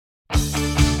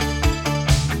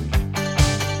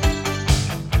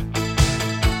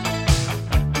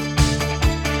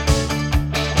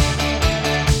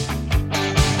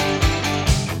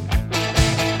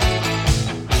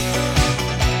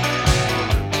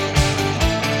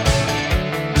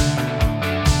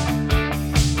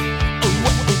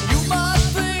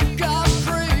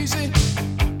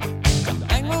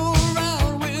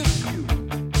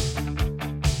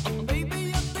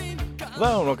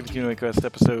welcome to Kingdom Quest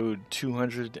episode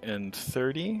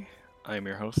 230. I'm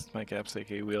your host, Mike Apps,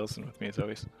 aka Wheels, and with me as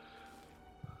always.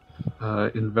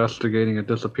 Investigating a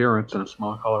disappearance in a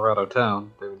small Colorado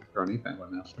town, David McCartney, Family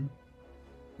Master.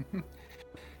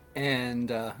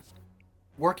 And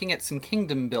working at some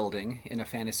kingdom building in a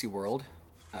fantasy world,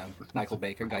 Michael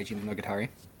Baker, Gaijin Monogatari.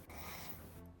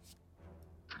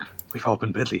 We've all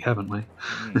been busy, haven't we?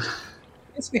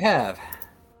 Yes, we have.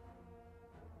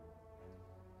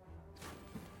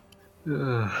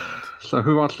 So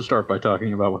who wants to start by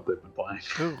talking about what they've been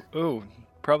playing? Ooh,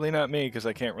 probably not me, because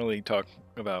I can't really talk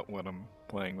about what I'm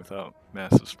playing without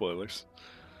massive spoilers.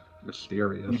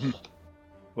 Mysterious.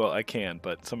 Well, I can,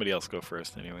 but somebody else go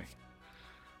first anyway.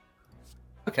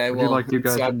 Okay, Would well, you like you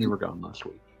guys so and you were gone last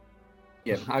week.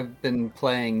 Yeah, I've been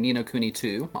playing Ni no Kuni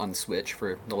 2 on Switch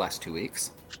for the last 2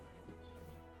 weeks,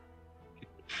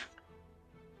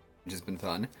 which has been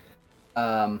fun.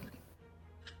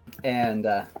 And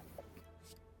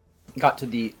got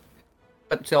to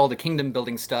all the kingdom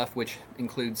building stuff, which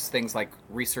includes things like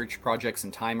research projects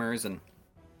and timers. And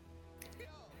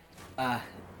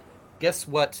guess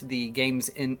what? The game's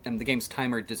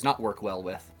timer does not work well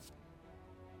with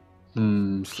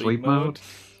Sleep mode?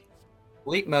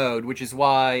 sleep mode, which is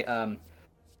why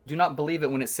do not believe it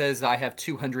when it says I have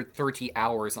 230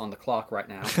 hours on the clock right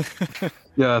now.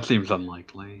 Yeah, that seems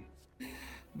unlikely.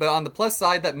 But on the plus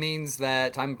side, that means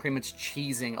that I'm pretty much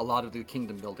cheesing a lot of the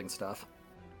kingdom building stuff.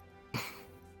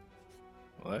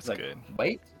 Well, that's Like, good.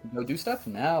 wait, go do stuff?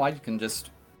 Now I can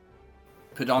just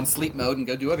put on sleep mode and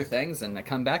go do other things, and I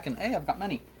come back and, hey, I've got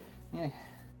money. Yeah.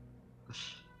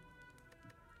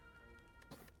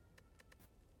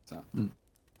 So.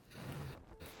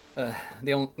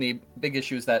 The only big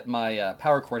issue is that my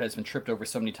power cord has been tripped over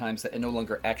so many times that it no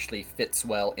longer actually fits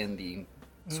well in the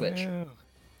Switch. Yeah.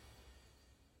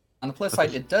 On the plus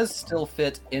side, it does still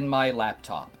fit in my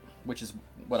laptop, which is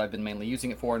what I've been mainly using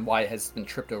it for and why it has been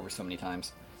tripped over so many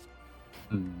times.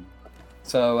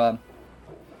 So,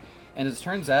 and as it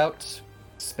turns out,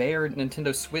 spare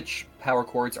Nintendo Switch power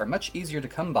cords are much easier to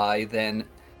come by than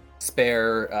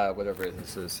spare, whatever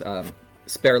this is,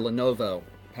 spare Lenovo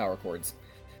power cords.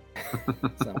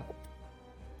 So,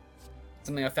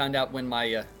 something I found out when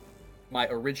my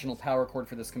original power cord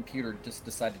for this computer just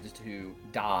decided to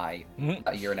die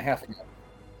a year and a half ago.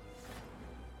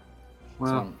 Well,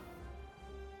 So,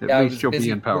 at yeah, I least was you'll be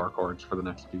busy in power cords for the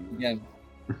next few years.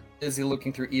 yeah, busy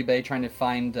looking through eBay trying to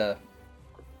find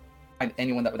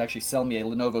anyone that would actually sell me a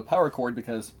Lenovo power cord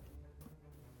because,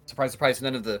 surprise, surprise,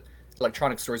 none of the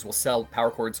electronic stores will sell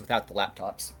power cords without the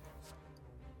laptops.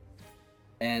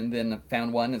 And then I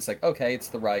found one. It's like, okay, it's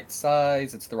the right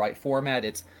size, it's the right format,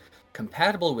 it's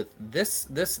compatible with this,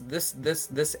 and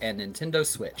Nintendo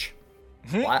Switch.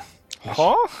 What?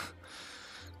 Huh?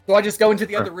 So I just go into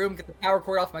the other room, get the power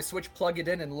cord off my Switch, plug it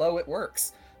in, and lo, it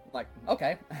works. I'm like,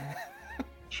 okay.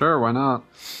 Sure, why not?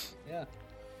 Yeah.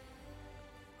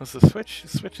 Was the Switch?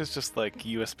 The Switch is just like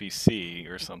USB-C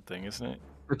or something, isn't it?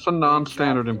 It's a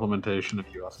non-standard implementation of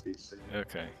USB-C.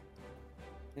 Okay.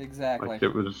 Exactly. Like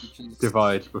it was Which is-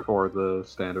 devised before the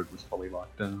standard was fully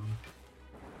locked down.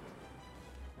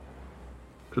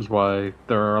 Which is why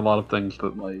there are a lot of things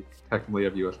that like technically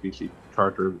have USB-C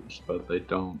chargers, but they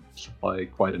don't supply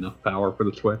quite enough power for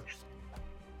the Switch.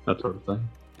 That sort of thing.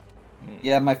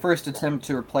 Yeah, my first attempt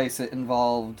to replace it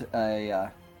involved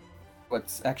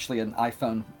what's actually an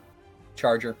iPhone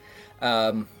charger,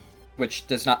 which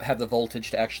does not have the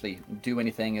voltage to actually do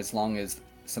anything as long as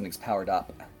something's powered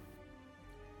up.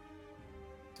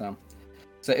 So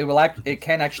it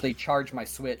can actually charge my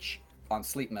Switch on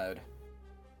sleep mode.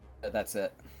 But that's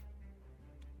it.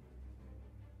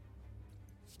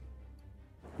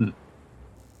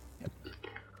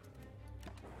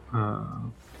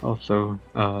 Also,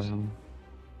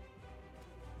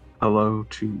 hello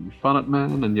to Funnet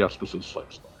Man, and yes, this is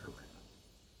Slice Fire.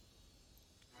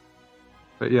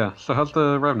 But yeah, so how's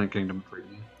the Revenant Kingdom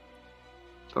treating you?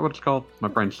 Is that what it's called? My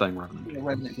brain's saying Revenant The Kingdom.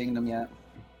 Revenant Kingdom yet?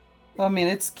 Well, I mean,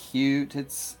 it's cute.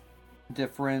 It's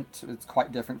different. It's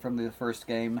quite different from the first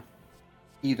game.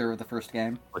 Either of the first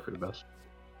game. Like for the best.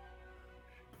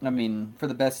 I mean, for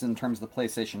the best in terms of the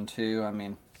PlayStation 2. I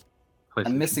mean, I'm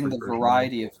PlayStation missing the 3 version.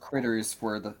 variety of critters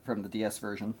from the DS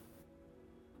version.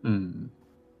 Hmm.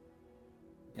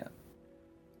 Yeah.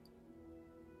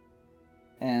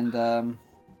 And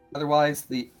otherwise,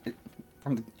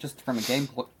 from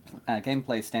a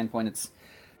gameplay standpoint, it's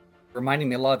reminding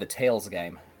me a lot of the Tales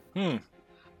game.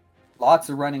 Lots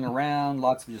of running around,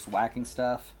 lots of just whacking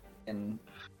stuff, and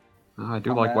I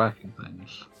do like whacking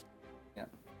things. Yeah.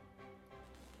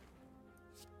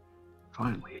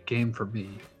 Finally, a game for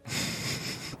me.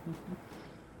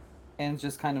 And it's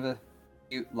just kind of a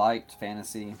cute, light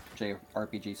fantasy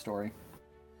JRPG story.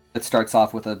 It starts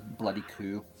off with a bloody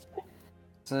coup.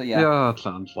 So yeah. Yeah, it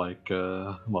sounds like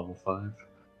level 5.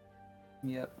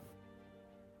 Yep.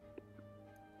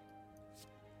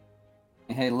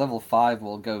 Hey, level 5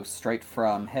 will go straight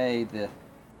from, hey,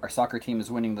 our soccer team is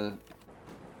winning the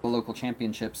local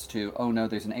championships to, oh no,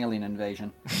 there's an alien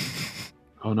invasion.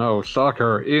 Oh no,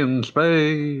 soccer in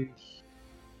space!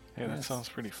 Hey, that Yes. sounds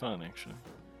pretty fun, actually.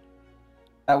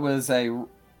 That was a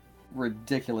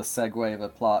ridiculous segue of a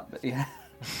plot, but yeah.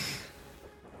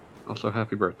 Also,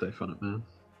 happy birthday, Fun It Man.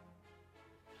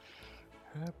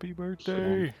 Happy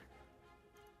birthday!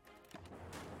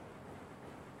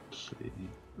 Let's see.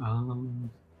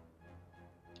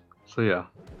 So yeah,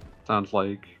 sounds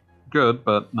like good,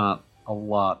 but not a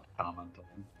lot to comment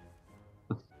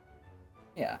on.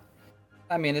 Yeah.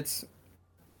 I mean, it's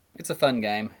a fun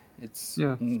game. It's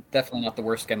Yeah. definitely not the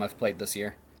worst game I've played this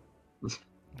year.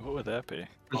 What would that be?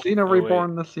 Xena Oh, wait.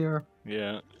 Reborn this year?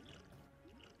 Yeah.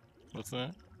 What's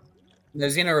that? No,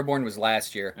 Xena Reborn was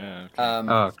last year. Yeah, okay.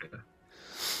 Oh, okay.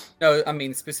 No, I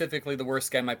mean, specifically the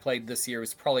worst game I played this year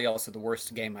was probably also the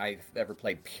worst game I've ever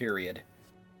played, period.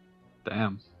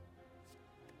 Damn.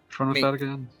 Which one was Me- that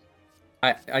again?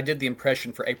 I did the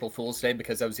impression for April Fool's Day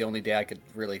because that was the only day I could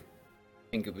really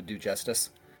think it would do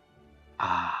justice.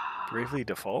 Bravely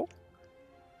Default?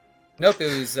 Nope,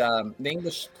 it was, the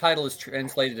English title is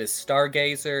translated as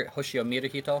Stargazer Hoshio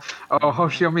Miruhito. Oh,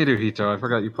 Hoshio Miruhito. I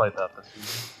forgot you played that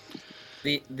this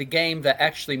year. The game that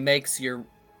actually makes your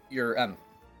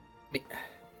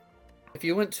if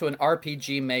you went to an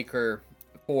RPG Maker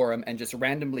forum and just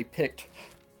randomly picked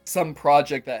some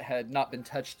project that had not been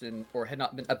touched in or had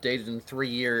not been updated in 3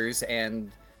 years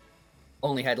and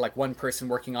only had like one person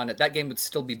working on it, that game would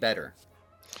still be better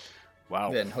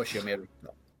Wow. than Hoshio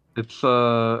Miruhito. It's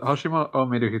Hoshio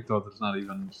Miruhito is not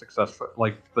even successful.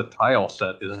 Like the tile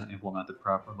set isn't implemented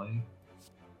properly.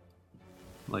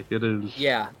 Like it is.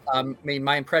 Yeah, I mean,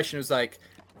 my impression was like,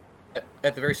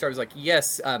 at the very start, it was like,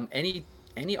 yes,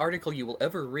 any article you will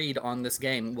ever read on this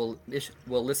game will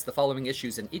list the following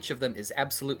issues, and each of them is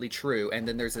absolutely true. And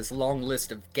then there's this long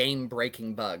list of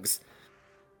game-breaking bugs.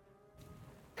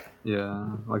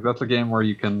 Yeah, like that's a game where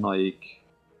you can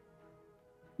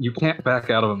you can't back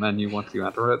out of a menu once you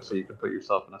enter it, so you can put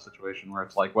yourself in a situation where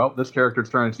it's like, well, this character's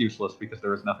turn is useless because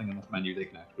there is nothing in this menu they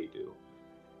can actually do.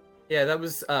 Yeah, that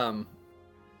was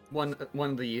one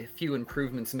of the few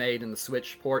improvements made in the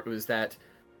Switch port was that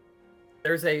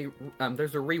there's a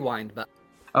rewind button.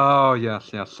 Oh yes,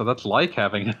 yes. So that's like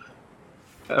having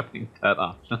having that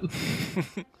option,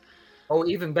 Oh,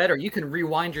 even better, you can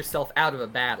rewind yourself out of a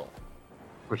battle.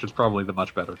 which is probably the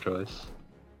much better choice.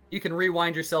 You can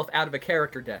rewind yourself out of a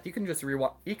character death. You can just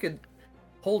rewind. You could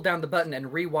hold down the button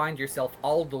and rewind yourself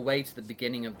all the way to the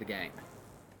beginning of the game.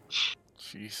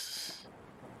 Jeez.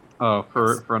 Oh,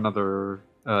 for another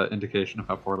indication of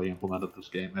how poorly implemented this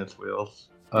game is, Wheels.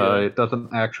 Yeah. It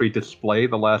doesn't actually display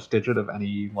the last digit of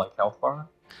any health bar.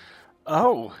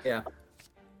 Oh!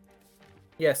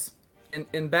 Yes.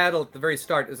 In battle at the very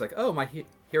start, it's like, oh, my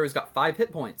hero's got 5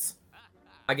 hit points.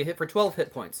 I get hit for 12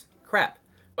 hit points. Crap.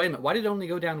 Wait a minute, why did it only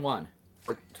go down 1?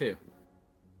 Or 2?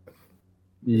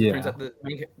 Yeah. Turns out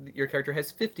your character has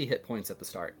 50 hit points at the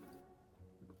start.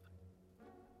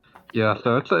 Yeah,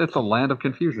 so it's a land of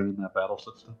confusion in that battle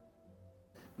system.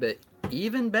 But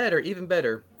even better,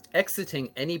 exiting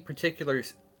any particular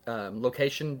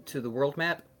location to the world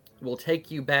map will take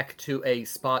you back to a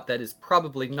spot that is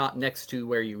probably not next to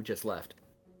where you just left.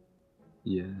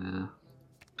 Yeah.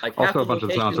 Like half Also, a the bunch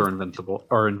of sounds are locations-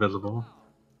 invisible.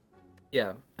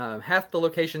 Yeah, half the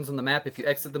locations on the map, if you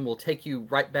exit them, will take you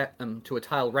right back to a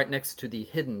tile right next to the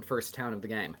hidden first town of the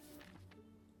game.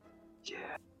 Yeah.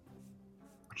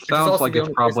 Which is sounds also like the it's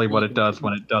only probably place what you it can- does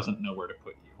when it doesn't know where to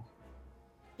put you.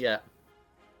 Yeah.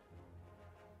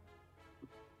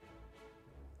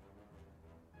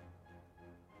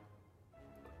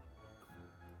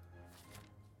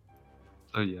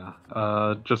 So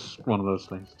yeah, just one of those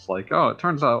things. It's like, oh, it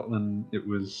turns out when it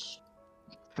was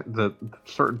the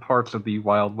certain parts of the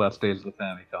Wild West days of the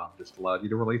Famicom just allowed you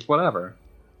to release whatever.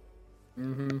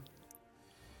 Mm-hmm.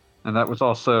 And that was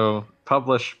also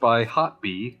published by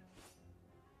Hotbee,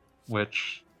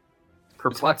 which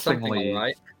perplexingly,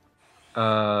 Right?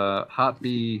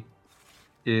 Hotbee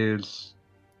is,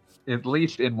 at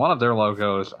least in one of their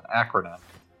logos, an acronym,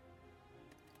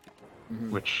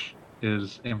 Mm-hmm. which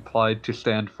is implied to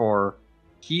stand for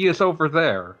 "He is over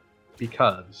there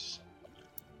because."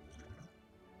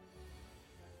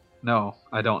 No,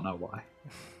 I don't know why.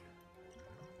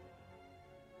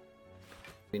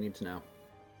 We need to know.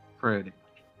 Pretty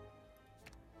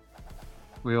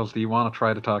Wheels, do you want to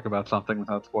try to talk about something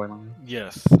without spoiling it?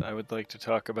 Yes, I would like to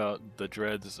talk about the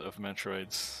dreads of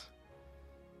Metroids.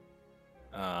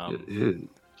 It is.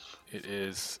 It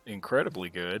is incredibly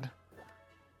good.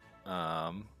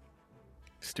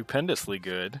 Stupendously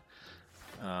good.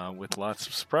 With lots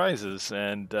of surprises,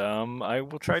 and I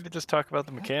will try to just talk about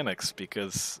the mechanics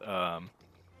because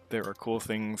there are cool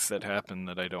things that happen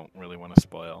that I don't really want to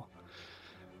spoil.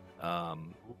 But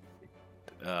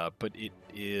it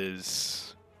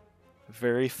is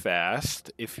very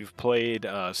fast. If you've played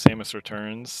Samus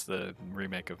Returns, the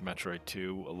remake of Metroid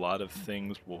 2, a lot of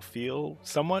things will feel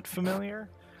somewhat familiar.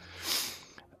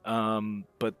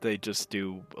 But they just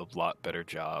do a lot better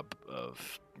job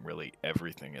of really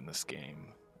everything in this game.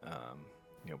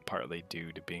 Partly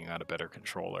due to being on a better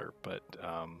controller, but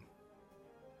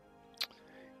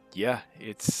yeah,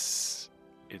 it's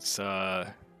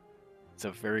a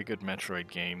very good Metroid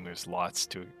game. There's lots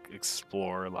to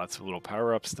explore, lots of little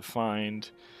power-ups to find.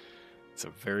 It's a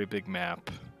very big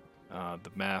map.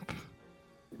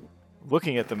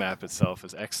 Looking at the map itself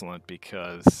is excellent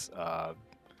because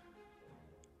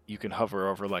you can hover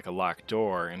over like a locked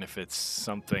door, and if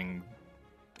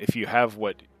you have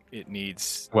what it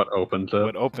needs, What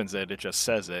opens it? it just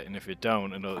says it, and if you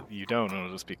don't,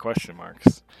 it'll just be question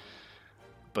marks.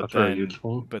 That's very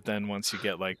useful. But then once you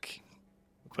get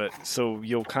so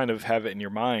you'll kind of have it in your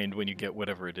mind when you get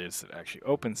whatever it is that actually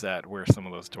opens that, where some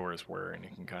of those doors were, and you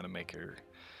can kind of make your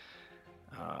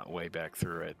way back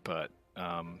through it. But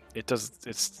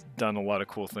it's done a lot of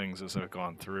cool things as I've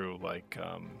gone through, like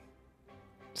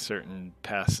certain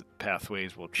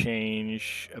pathways will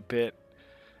change a bit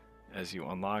as you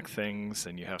unlock things,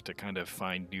 and you have to kind of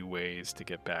find new ways to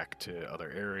get back to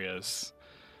other areas.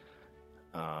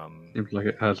 Seems like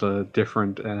it has a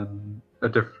different and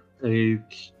a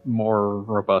more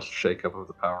robust shakeup of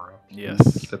the power-ups. Yes.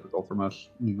 It's typical for most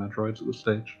new Metroids at this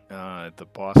stage. The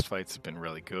boss fights have been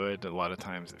really good. A lot of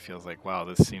times it feels like, wow,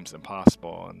 this seems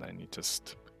impossible, and then you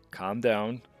just calm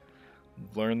down,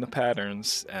 learn the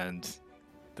patterns, and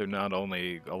they're not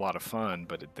only a lot of fun,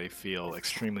 but they feel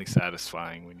extremely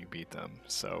satisfying when you beat them.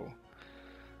 So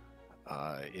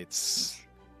it's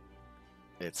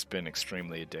been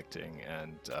extremely addicting,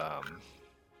 and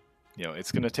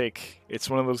it's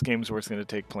one of those games where it's going to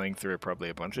take playing through it probably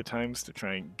a bunch of times to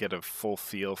try and get a full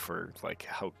feel for like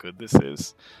how good this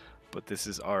is. But this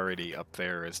is already up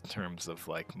there as terms of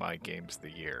like my games of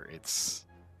the year.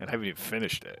 And I haven't even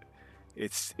finished it.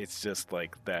 It's just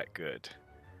like that good.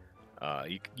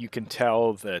 You can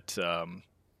tell that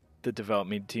the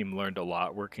development team learned a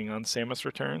lot working on Samus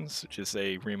Returns, which is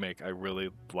a remake I really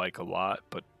like a lot,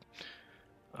 but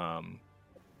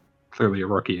clearly a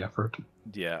rookie effort.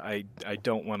 Yeah, I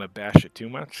don't want to bash it too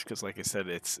much because, like I said,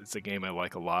 it's a game I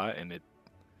like a lot, and it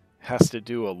has to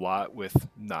do a lot with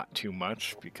not too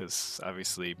much because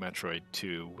obviously Metroid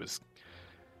 2 was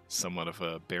somewhat of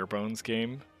a bare bones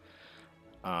game.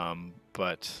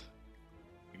 But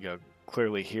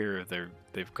clearly here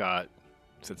they've got,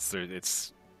 since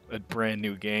it's a brand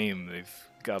new game, they've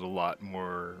got a lot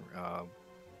more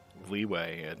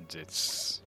leeway, and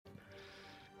it's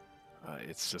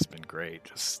just been great.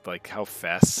 Just like how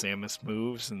fast Samus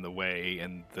moves, and the way,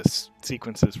 and the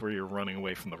sequences where you're running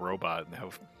away from the robot, and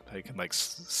how they can like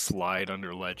slide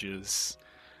under ledges.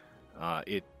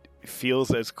 It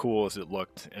feels as cool as it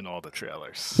looked in all the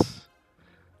trailers.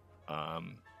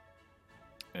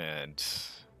 And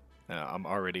I'm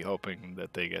already hoping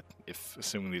that they get,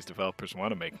 assuming these developers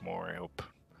want to make more, I hope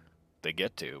they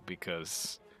get to,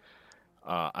 because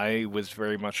I was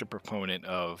very much a proponent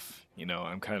of,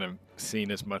 I'm kind of seeing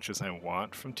as much as I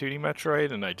want from 2D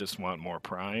Metroid, and I just want more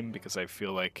Prime, because I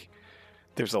feel like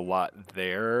there's a lot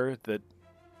there, that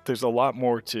there's a lot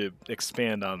more to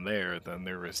expand on there than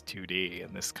there is 2D,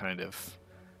 and this kind of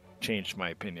changed my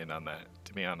opinion on that,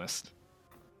 to be honest.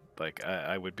 Like,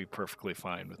 I would be perfectly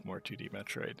fine with more 2D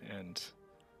Metroid, and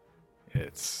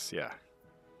it's, yeah.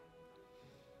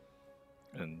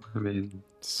 And I mean,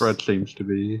 Fred seems to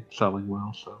be selling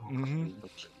well, so. Mm-hmm.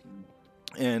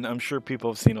 And I'm sure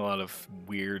people have seen a lot of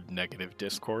weird negative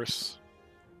discourse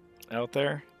out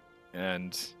there,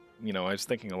 and I was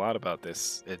thinking a lot about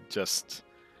this. It just,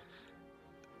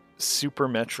 Super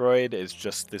Metroid is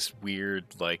just this weird,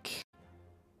 like,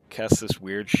 casts this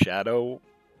weird shadow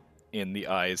in the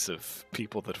eyes of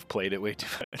people that have played it way too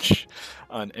much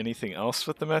on anything else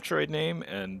with the Metroid name,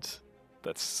 and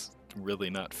that's really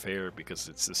not fair, because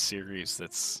it's a series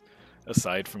that's,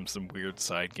 aside from some weird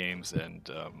side games and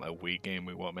a Wii game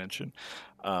we won't mention,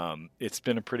 it's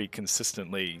been a pretty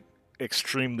consistently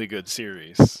extremely good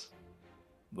series.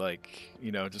 Like,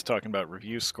 just talking about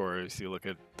review scores, you look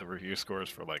at the review scores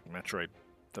for like Metroid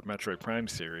the Metroid Prime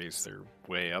series, they're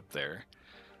way up there.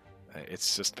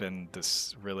 It's just been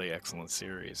this really excellent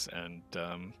series, and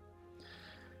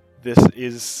this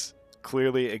is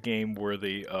clearly a game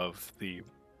worthy of the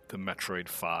Metroid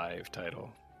 5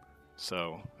 title.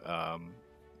 So,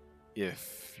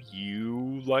 if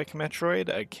you like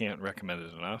Metroid, I can't recommend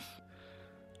it enough.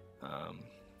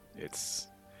 It's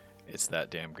that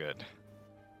damn good,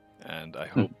 and I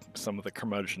hope some of the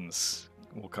curmudgeons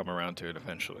will come around to it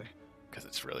eventually, because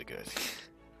it's really good.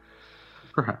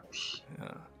 Perhaps.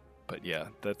 But yeah,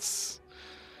 that's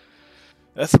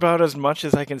about as much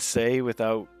as I can say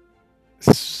without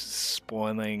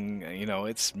spoiling. You know,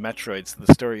 it's Metroid, so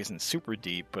the story isn't super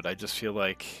deep, but I just feel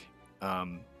like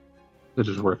It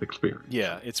is worth experience.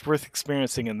 yeah, it's worth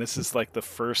experiencing, and this is like the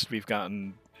first we've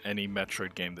gotten any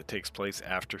Metroid game that takes place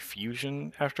after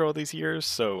Fusion after all these years,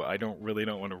 so I don't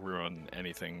want to ruin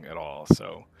anything at all,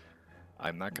 so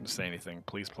I'm not going to say anything.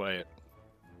 Please play it.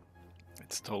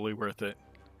 It's totally worth it.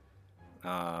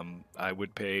 I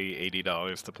would pay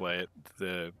 $80 to play it.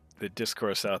 The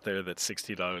discourse out there that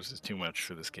 $60 is too much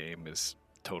for this game is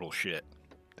total shit,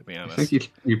 to be I honest.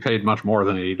 think you paid much more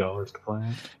than $80 to play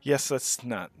it. Yes, that's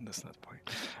not the point.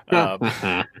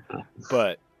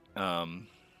 But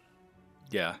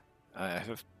yeah, I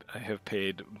have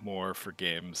paid more for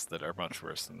games that are much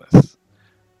worse than this.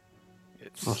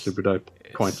 Well, Super Dive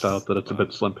points out that it's a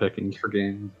bit slim pickings for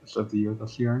games of the year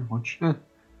this year, which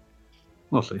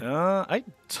we'll see. I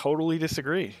totally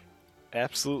disagree.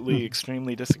 Absolutely,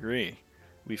 extremely disagree.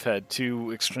 We've had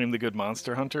 2 extremely good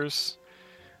Monster Hunters.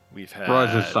 We've had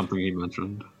Rise is something he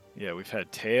mentioned. Yeah, we've had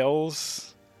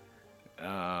Tales.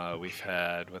 We've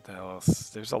had what the hell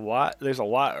else? There's a lot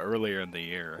earlier in the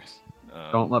year.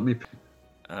 Don't let me.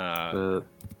 The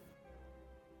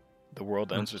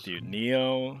World Ends With You.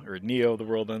 Neo, The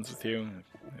World Ends With You.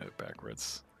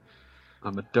 Backwards.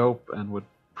 I'm a dope and would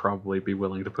probably be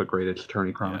willing to put Great Ace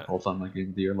Attorney Chronicles on my Game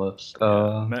of the Year list.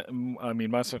 I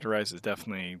mean, Monster Hunter Rise is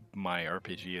definitely my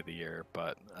RPG of the year,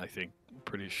 but I think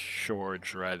pretty sure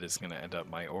Dread is going to end up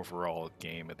my overall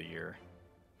game of the year.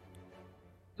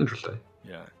 Interesting.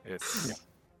 Yeah, it's.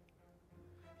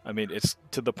 I mean, it's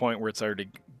to the point where it's already.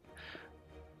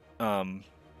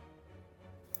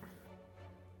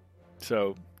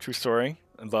 So true story.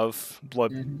 I love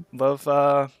not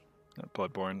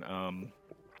Bloodborne.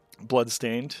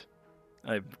 Bloodstained.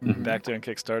 I'm back on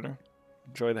Kickstarter.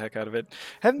 Enjoy the heck out of it.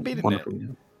 Haven't beaten it.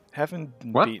 Haven't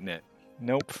beaten it.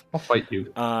 Nope. I'll fight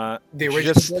you. The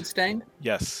original Bloodstained?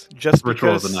 Yes. Just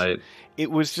Ritual because of the Night. it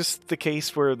was just the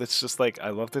case where it's just like, I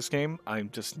love this game.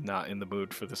 I'm just not in the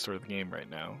mood for this sort of game right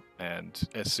now. And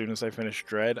as soon as I finish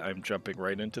Dread, I'm jumping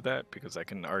right into that because I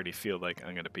can already feel like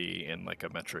I'm going to be in like a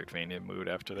Metroidvania mood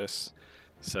after this.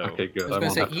 So Okay, good. I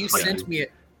was going to say,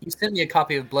 you sent me a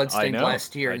copy of Bloodstained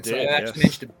last year, so I actually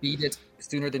managed to beat it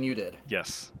sooner than you did.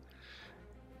 Yes.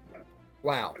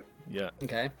 Wow. Yeah.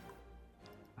 Okay.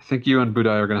 I think you and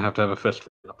Budai are going to have a fist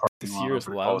fight in the parking This lot year is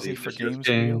over all lousy these for year's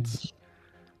games.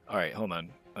 All right, hold on.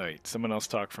 All right, someone else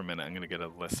talk for a minute. I'm going to get a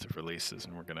list of releases,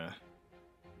 and we're going to...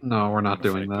 No, we're not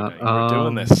doing that. We're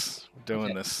doing this. We're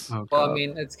doing this. Oh, Well, God. I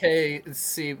mean, it's okay. Let's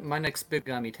see, my next Big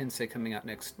Gummy Tensei coming out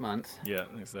next month. Yeah,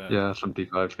 there's that. Yeah, some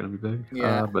D5 is going to be big.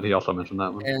 Yeah. But he also mentioned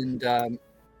that one. And, I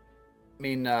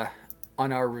mean,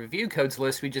 on our review codes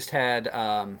list, we just had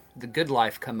The Good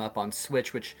Life come up on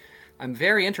Switch, which I'm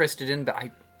very interested in, but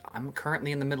I'm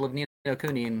currently in the middle of Ni no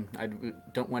Kuni, and I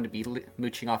don't want to be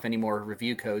mooching off any more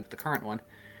review codes, the current one.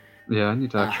 Yeah, I need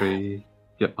to actually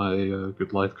get my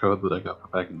Good Life code that I got for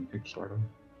back in Kickstarter.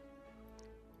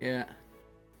 Yeah.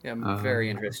 Yeah, I'm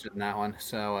very interested in that one,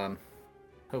 so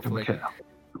hopefully. Okay.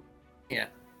 Yeah.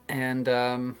 And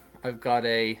I've got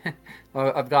a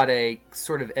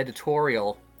sort of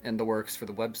editorial in the works for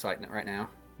the website right now.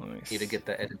 Nice. Need to get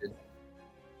that edited.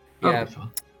 That'll Yeah. be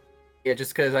fun. Yeah,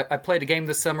 just because I played a game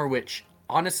this summer which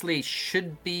honestly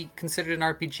should be considered an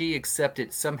RPG, except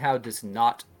it somehow does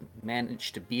not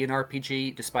manage to be an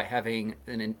RPG, despite having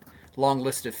a long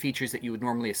list of features that you would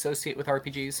normally associate with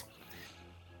RPGs.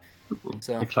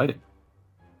 So Exciting.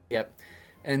 Yep.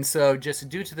 And so, just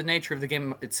due to the nature of the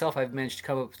game itself, I've managed to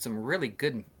come up with a really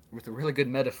good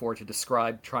metaphor to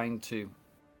describe trying to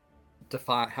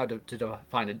define how to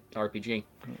define an RPG.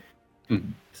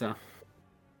 Mhm. So.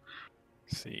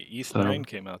 See, East 9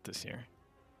 came out this year.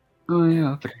 Oh,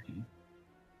 yeah. That's a good game.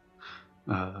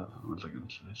 What was I going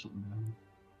to say? Something.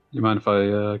 You mind if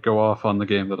I go off on the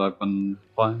game that I've been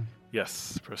playing?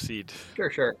 Yes, proceed.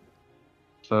 Sure.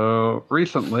 So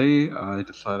recently, I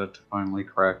decided to finally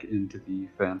crack into the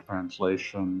fan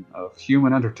translation of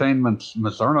Human Entertainment's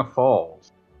Mazurna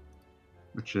Falls,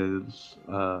 which is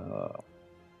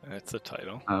That's the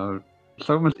title.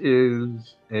 Soma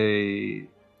is a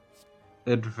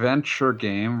adventure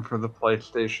game for the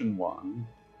PlayStation 1.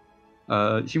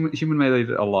 Human made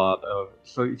a lot of...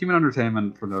 So Human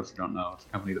Entertainment, for those who don't know, is a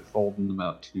company that folded in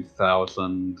about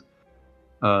 2000.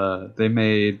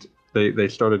 They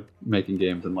started making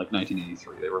games in like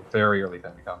 1983. They were a very early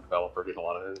Famicom developer, did a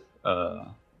lot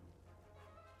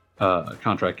of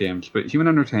contract games. But Human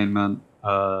Entertainment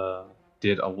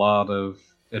did a lot of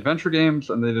adventure games,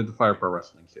 and they did the Fire Pro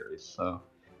Wrestling series. So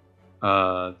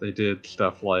they did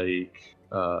stuff like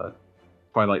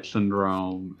Twilight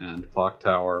Syndrome and Clock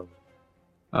Tower,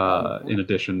 in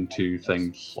addition to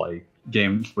things like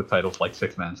games with titles like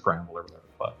Six Man Scramble or whatever.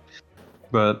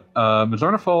 But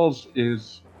Mazurna Falls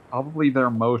is probably their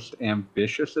most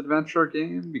ambitious adventure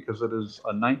game because it is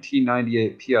a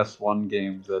 1998 PS1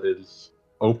 game that is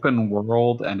open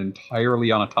world and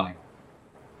entirely on a timer.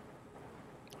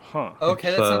 Huh.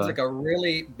 Okay, that sounds like a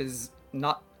really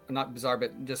not bizarre,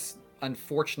 but just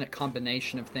unfortunate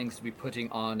combination of things to be putting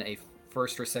on a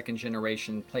first or second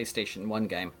generation PlayStation 1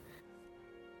 game.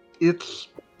 It's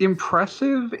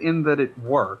impressive in that it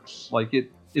works. Like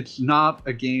it's not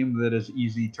a game that is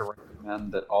easy to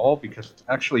recommend at all because it's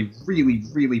actually really,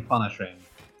 really punishing.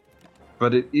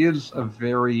 But it is a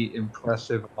very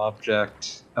impressive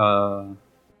object.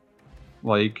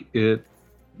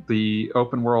 The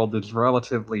open world is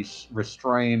relatively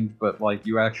restrained, but like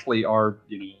you actually are,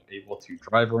 able to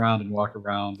drive around and walk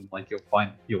around, and like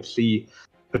you'll see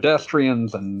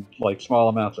pedestrians and like small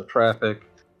amounts of traffic.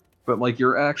 But like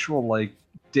your actual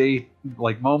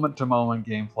moment to moment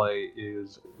gameplay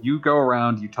is you go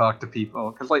around, you talk to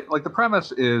people, because like the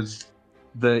premise is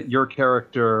that your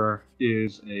character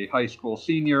is a high school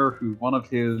senior who one of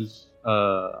his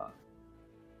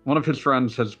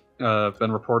friends has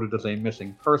been reported as a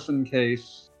missing person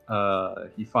case.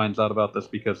 He finds out about this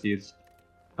because he's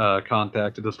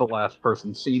contacted as the last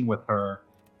person seen with her.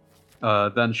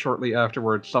 Then shortly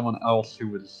afterwards, someone else who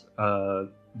was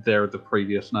there the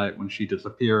previous night when she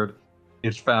disappeared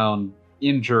is found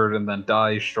injured and then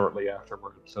dies shortly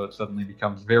afterwards. So it suddenly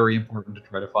becomes very important to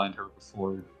try to find her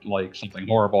before like something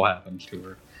horrible happens to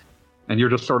her. And you're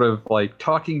just sort of like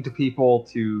talking to people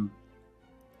to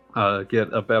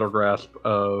get a better grasp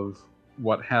of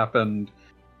what happened.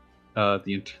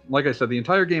 Like I said, the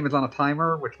entire game is on a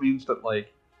timer, which means that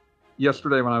like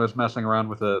yesterday when I was messing around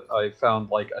with it, I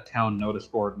found like a town notice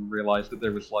board and realized that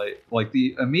there was like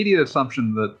the immediate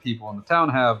assumption that people in the town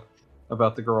have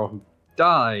about the girl who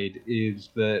died is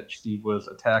that she was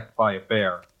attacked by a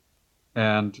bear.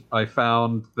 And I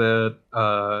found that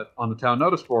on the town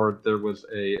notice board there was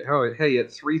hey, at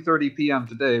 3:30 p.m.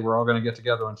 today, we're all going to get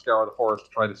together and scour the forest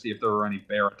to try to see if there were any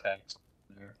bear attacks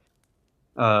there.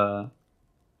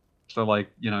 So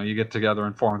like, you get together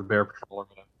and form the bear patrol or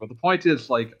whatever. But the point is,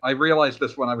 like, I realized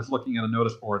this when I was looking at a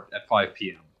notice board at 5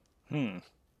 p.m.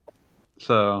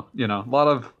 So, a lot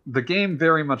of the game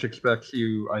very much expects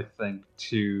you, I think,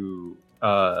 to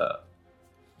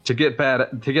get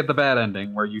the bad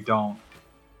ending where you don't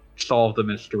solve the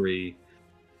mystery,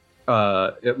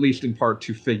 at least in part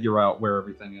to figure out where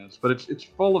everything is. But it's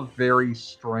full of very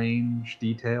strange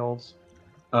details.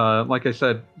 Like I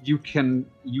said, you can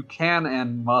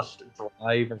and must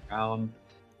drive around.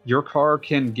 Your car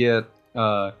can get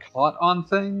caught on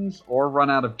things or run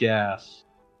out of gas.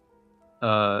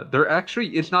 There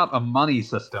actually is not a money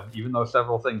system, even though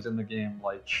several things in the game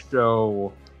like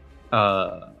show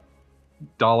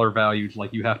dollar values,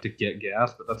 like you have to get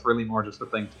gas, but that's really more just a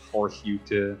thing to force you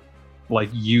to like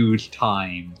use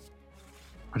time,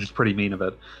 which is pretty mean of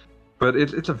it. But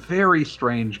it's a very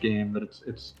strange game that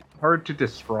it's hard to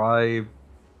describe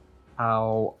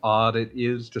how odd it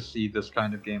is to see this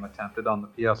kind of game attempted on the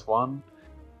PS1.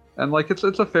 And like it's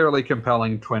a fairly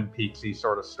compelling Twin Peaksy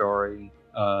sort of story.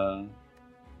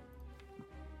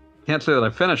 Can't say that I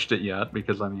finished it yet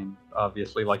because, I mean,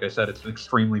 obviously, like I said, it's an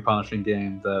extremely punishing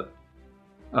game that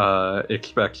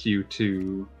expects you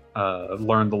to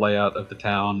learn the layout of the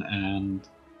town and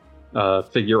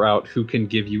figure out who can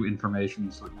give you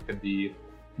information so that you can be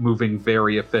moving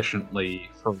very efficiently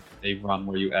for a run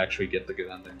where you actually get the good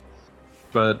ending.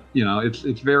 But,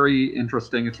 it's very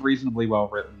interesting. It's reasonably well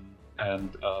written,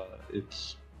 and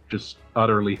it's just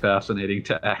utterly fascinating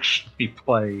to actually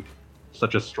play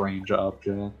such a strange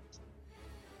object.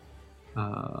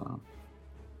 So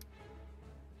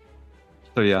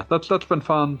yeah, that's been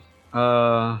fun.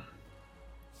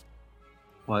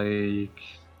 Like,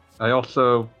 I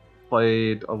also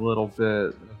played a little bit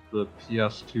of the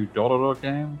PS2 Dororo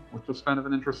game, which was kind of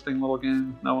an interesting little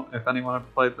game. No, if anyone ever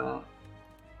played that.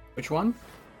 Which one?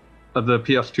 The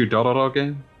PS2 Dororo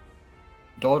game.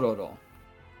 Dororo.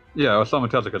 Yeah, Osamu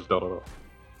Tezuka's Dororo.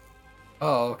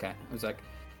 Oh, okay. I was like,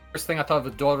 first thing I thought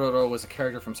of Dororo was a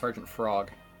character from Sergeant Frog.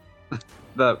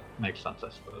 That makes sense, I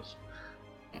suppose.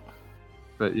 Yeah.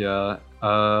 But yeah,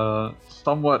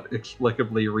 somewhat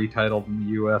explicably retitled in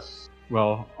the US.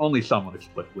 Well, only somewhat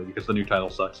explicably, because the new title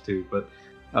sucks too, but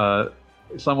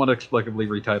somewhat explicably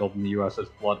retitled in the US as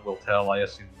Blood Will Tell. I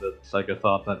assume that Sega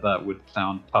thought that that would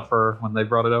sound tougher when they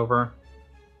brought it over.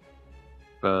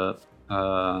 But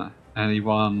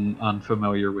anyone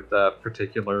unfamiliar with that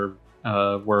particular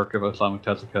work of Osamu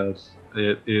Tezuka's,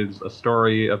 it is a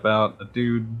story about a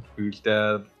dude whose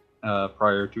dad,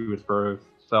 prior to his birth,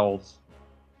 sells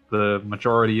the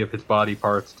majority of his body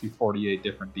parts to 48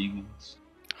 different demons.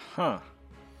 Huh.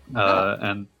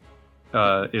 And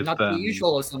is Not then... the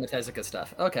usual Osamu Tezuka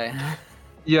stuff. Okay.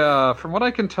 Yeah, from what I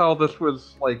can tell, this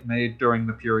was like made during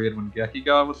the period when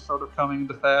Gekiga was sort of coming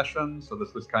into fashion, so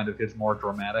this was kind of his more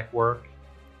dramatic work.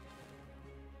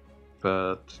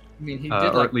 But I mean, he did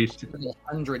or like at least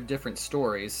 100 different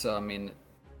stories, so I mean,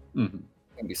 Mhm.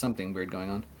 can be something weird going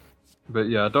on. But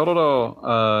yeah,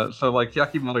 Dororo, so like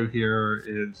Yakimaru here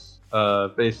is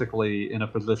basically in a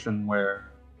position where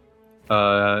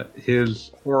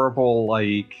his horrible,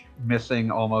 like, missing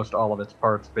almost all of its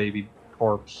parts baby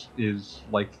corpse is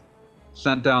like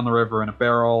sent down the river in a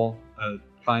barrel. A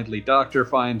kindly doctor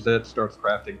finds it, starts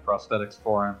crafting prosthetics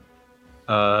for him.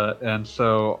 And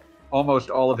so almost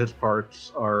all of his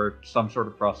parts are some sort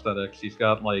of prosthetics. He's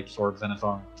got like swords in his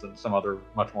arms and some other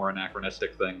much more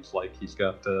anachronistic things, like he's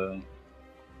got a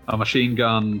machine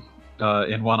gun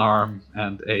in one arm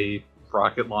and a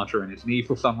rocket launcher in his knee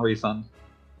for some reason.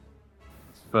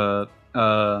 But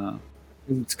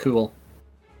It's cool.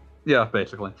 yeah,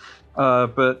 basically.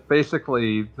 But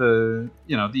basically, the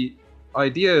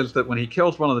idea is that when he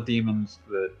kills one of the demons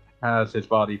that has his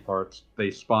body parts,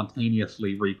 they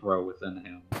spontaneously regrow within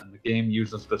him, and the game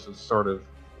uses this as sort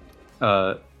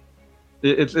of.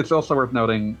 It's also worth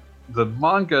noting the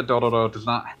manga Dororo does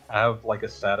not have like a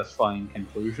satisfying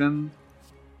conclusion.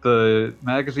 The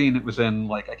magazine it was in,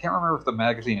 like, I can't remember if the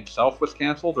magazine itself was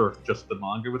canceled or if just the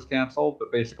manga was canceled,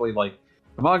 but basically, like,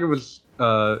 the manga was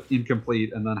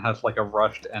incomplete and then has like a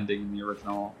rushed ending in the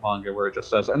original manga where it just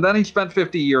says, and then he spent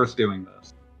 50 years doing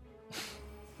this.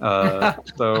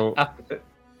 So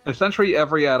essentially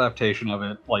every adaptation of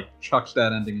it like chucks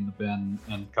that ending in the bin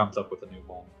and comes up with a new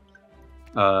one.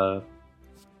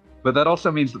 But that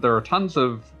also means that there are tons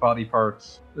of body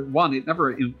parts. One, it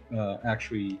never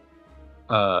actually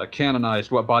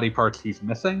canonized what body parts he's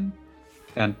missing,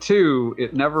 and two,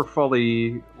 it never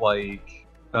fully like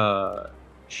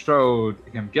showed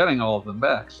him getting all of them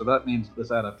back. So that means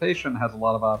this adaptation has a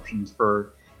lot of options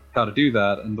for how to do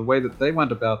that. And the way that they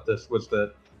went about this was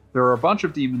that there are a bunch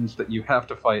of demons that you have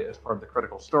to fight as part of the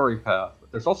critical story path,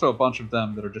 but there's also a bunch of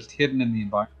them that are just hidden in the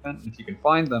environment. And if you can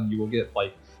find them, you will get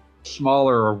like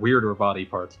smaller or weirder body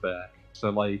parts back. So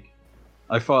like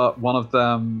I fought one of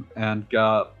them and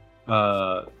got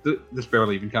this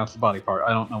barely even counts as a body part. I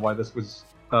don't know why this was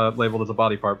labeled as a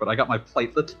body part, but I got my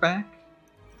platelets back.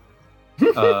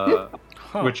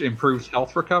 Which improves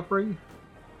health recovery.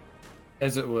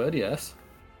 As it would, yes.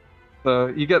 So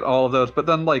you get all of those, but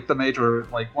then like the major,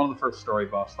 like one of the first story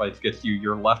boss fights gets you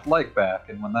your left leg back,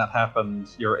 and when that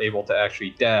happens, you're able to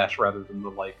actually dash rather than the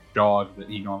like jog that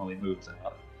he normally moves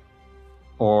at.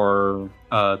 Or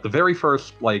the very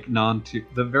first like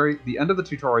the end of the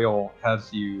tutorial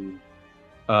has you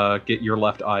get your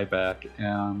left eye back,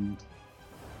 and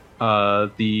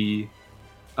the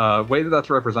way that that's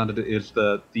represented is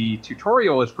that the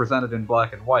tutorial is presented in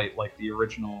black and white, like the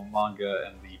original manga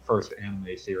and the first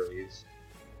anime series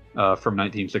from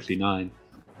 1969.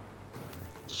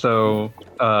 So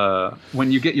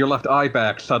when you get your left eye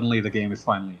back, suddenly the game is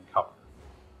finally in color,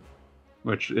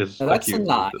 which is that's a cute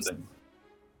nice. thing.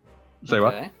 Say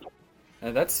what?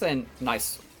 That's a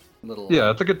nice little. Yeah,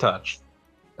 it's a good touch.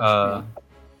 Yeah.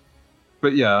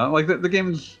 But yeah, like the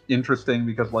game's interesting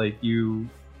because like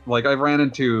I ran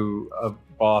into a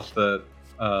boss that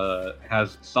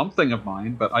has something of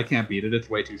mine, but I can't beat it. It's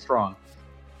way too strong.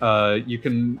 You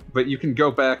can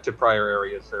go back to prior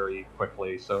areas very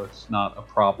quickly, so it's not a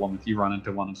problem if you run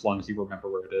into one as long as you remember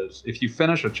where it is. If you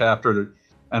finish a chapter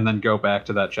and then go back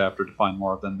to that chapter to find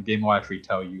more of them, the game will actually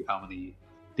tell you how many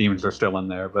demons are still in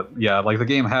there. But yeah, like the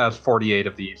game has 48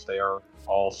 of these. They are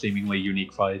all seemingly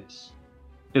unique fights.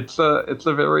 It's a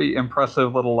very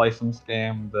impressive little licensed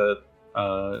game that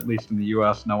at least in the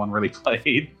US no one really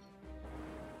played.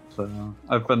 So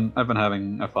I've been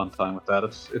having a fun time with that.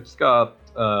 It's got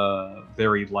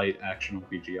very light action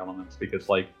RPG elements because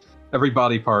like every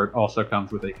body part also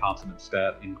comes with a constant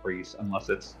stat increase unless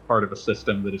it's part of a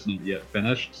system that isn't yet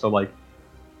finished. So like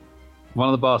one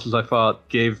of the bosses I fought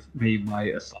gave me my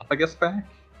esophagus back.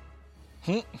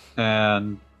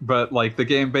 But like the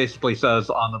game basically says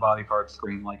on the body part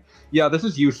screen, like, yeah, this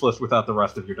is useless without the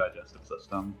rest of your digestive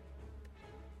system.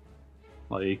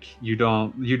 Like you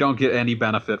don't get any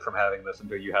benefit from having this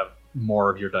until you have more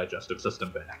of your digestive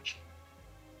system back.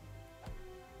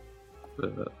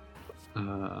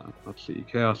 Let's see.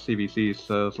 Chaos CBC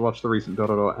says, watched the recent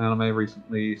Dororo anime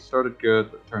recently. Started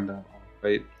good, but turned out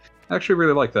alright. I actually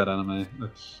really like that anime.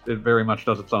 It very much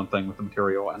does its own thing with the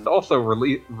material, and also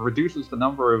reduces the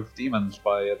number of demons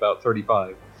by about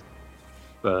 35.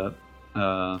 But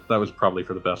that was probably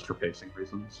for the best for pacing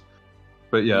reasons.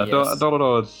 But yeah, yes.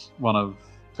 Dororo is one of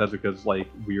Tezuka's like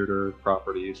weirder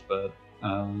properties, but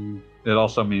it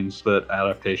also means that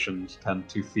adaptations tend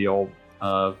to feel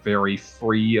very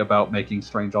free about making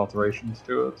strange alterations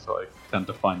to it, so I tend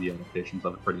to find the adaptations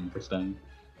of it pretty interesting.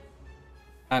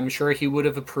 I'm sure he would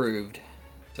have approved.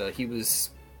 So he was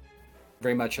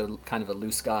very much a kind of a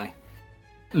loose guy.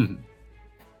 Mm-hmm.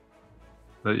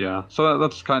 But yeah, so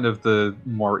that's kind of the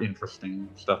more interesting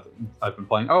stuff that I've been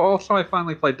playing. Oh, also I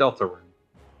finally played Deltarune.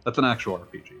 That's an actual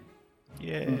RPG.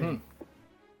 Yay. Mm-hmm.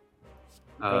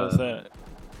 How was that?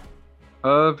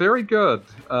 Very good.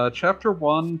 Chapter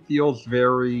 1 feels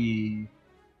very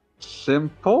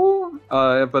simple,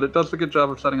 but it does a good job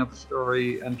of setting up the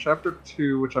story. And Chapter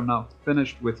 2, which I'm not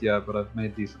finished with yet, but I've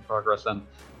made decent progress in,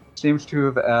 seems to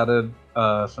have added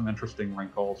some interesting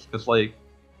wrinkles. Because, like,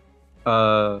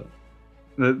 the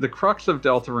crux of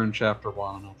Deltarune Chapter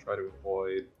 1, and I'll try to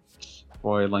avoid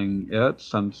spoiling it,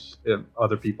 since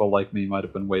other people like me might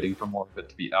have been waiting for more of it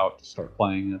to be out to start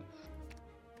playing it,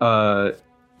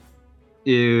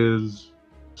 is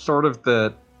sort of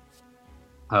that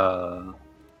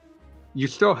you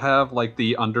still have like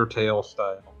the Undertale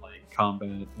style like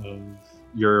combat of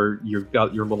you've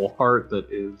got your little heart that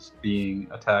is being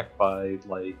attacked by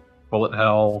like bullet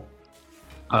hell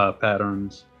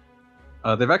patterns.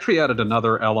 They've actually added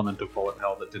another element of bullet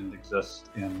hell that didn't exist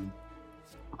in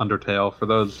Undertale. For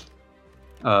those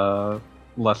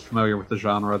less familiar with the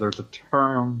genre, there's a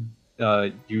term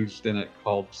used in it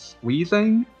called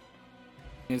squeezing.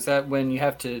 Is that when you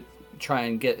have to try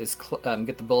and get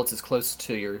get the bullets as close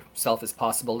to yourself as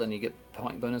possible, and you get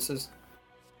point bonuses?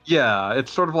 Yeah,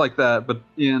 it's sort of like that, but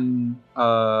in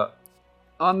Deltarune,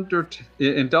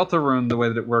 the way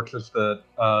that it works is that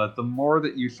the more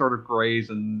that you sort of graze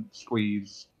and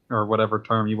squeeze, or whatever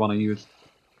term you want to use,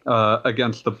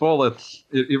 against the bullets,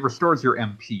 it restores your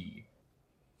MP.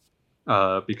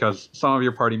 Because some of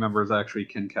your party members actually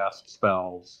can cast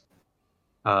spells.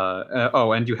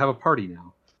 And you have a party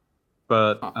now.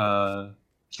 But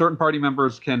certain party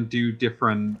members can do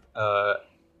different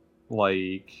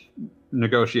like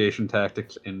negotiation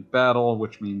tactics in battle,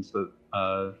 which means that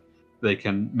they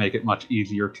can make it much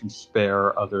easier to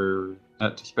spare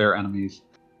enemies.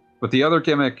 But the other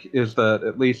gimmick is that,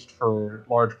 at least for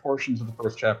large portions of the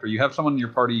first chapter, you have someone in your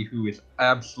party who is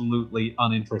absolutely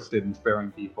uninterested in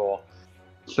sparing people.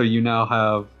 So you now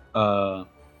have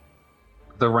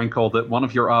the wrinkle that one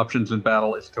of your options in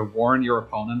battle is to warn your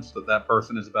opponents that that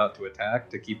person is about to attack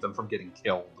to keep them from getting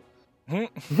killed.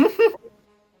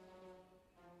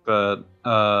 But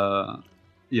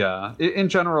yeah, in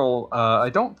general, I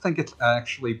don't think it's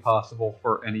actually possible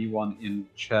for anyone in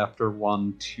Chapter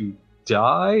 1 to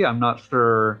die. I'm not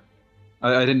sure.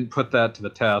 I didn't put that to the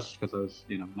test because I was,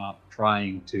 not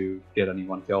trying to get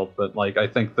anyone killed. But like, I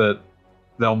think that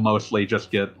they'll mostly just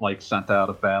get like sent out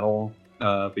of battle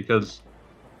because,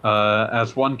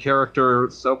 as one character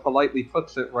so politely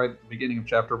puts it right at the beginning of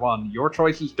Chapter 1, your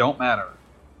choices don't matter.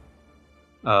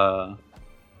 But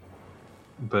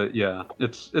yeah,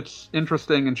 it's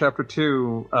interesting, and Chapter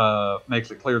 2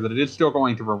 makes it clear that it is still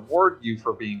going to reward you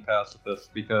for being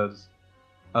pacifist, because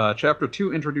Chapter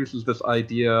 2 introduces this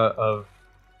idea of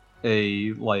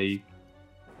a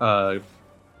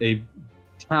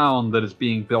town that is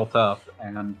being built up,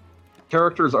 and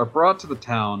characters are brought to the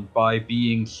town by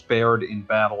being spared in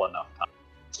battle enough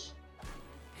times.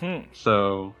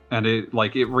 So, and it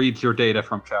reads your data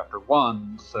from Chapter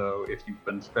 1, so if you've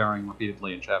been sparing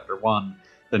repeatedly in Chapter 1,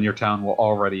 then your town will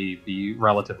already be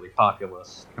relatively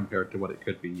populous compared to what it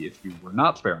could be if you were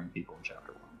not sparing people in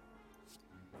Chapter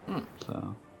 1.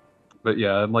 So, but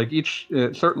yeah, like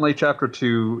certainly Chapter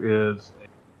 2 is a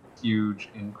huge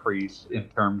increase in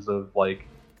terms of like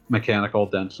mechanical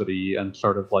density and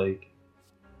sort of like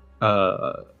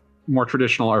more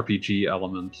traditional RPG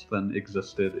elements than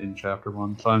existed in Chapter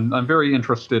 1. So I'm very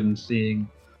interested in seeing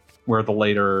where the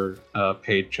later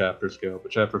paid chapters go.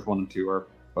 But Chapters 1 and 2 are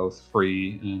both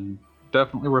free and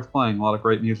definitely worth playing. A lot of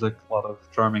great music, a lot of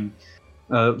charming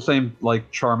Same like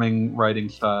charming writing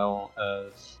style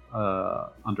as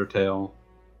Undertale,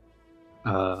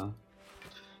 but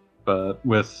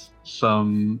with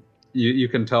some you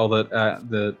can tell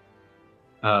that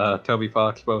Toby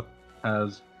Fox both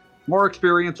has more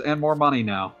experience and more money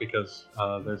now because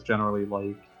there's generally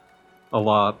like a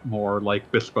lot more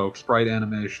like bespoke sprite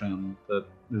animation that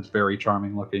is very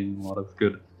charming looking, a lot of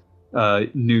good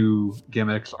new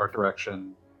gimmicks, art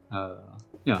direction.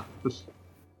 Just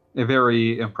a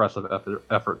very impressive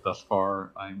effort thus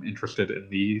far. I'm interested in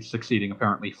the succeeding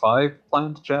apparently 5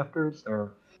 planned chapters,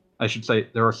 or I should say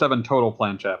there are 7 total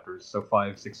planned chapters, so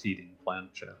 5 succeeding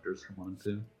planned chapters from 1 and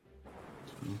 2.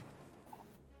 So.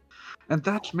 And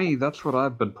that's me. That's what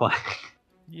I've been playing.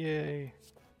 Yay.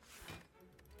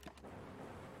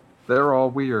 They're all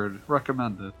weird.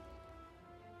 Recommended.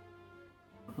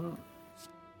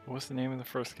 What's the name of the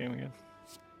first game again?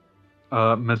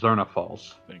 Mizurna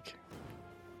Falls. Thank you.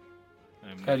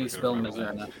 How do you spell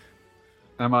Mizurna?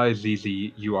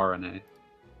 Mizzurna.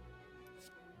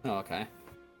 Oh, okay.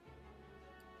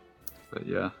 But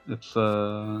yeah, it's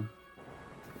a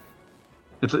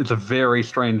very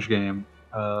strange game.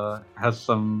 Has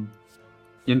some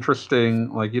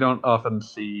interesting, like, you don't often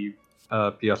see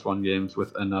PS1 games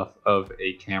with enough of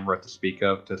a camera to speak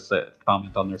of to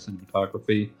comment on their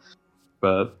cinematography,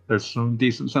 but there's some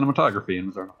decent cinematography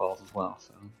in Mizurna Falls as well.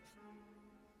 So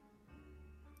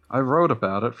I wrote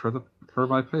about it for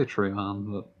my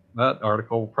Patreon, but that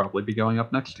article will probably be going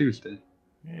up next Tuesday.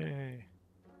 Yay.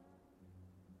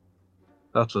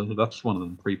 That's one of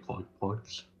them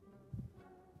pre-plugs.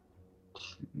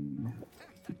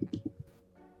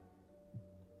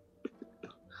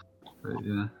 But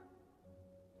yeah.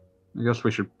 I guess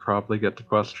we should probably get to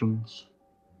questions.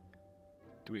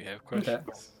 Do we have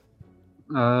questions?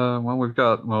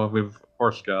 Okay. We've of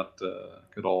course got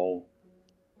good old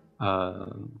The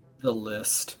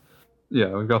list.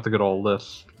 Yeah, we've got the good old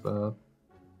list. I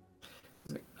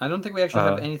don't think we actually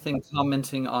have anything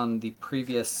commenting on the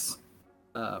previous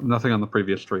nothing on the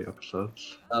previous 3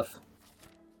 episodes. stuff.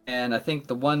 And I think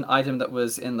the one item that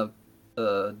was in the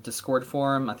Discord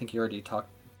forum, I think you already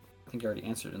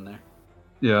answered in there.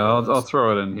 Yeah, I'll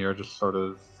throw it in here just sort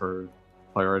of for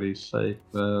clarity's sake.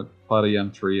 Plotty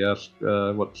M3 asked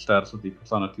what the status of the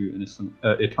Persona 2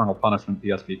 Eternal Punishment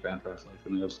PSP fan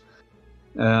translation is.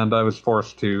 And I was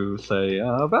forced to say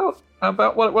about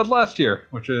what it was last year,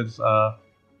 which is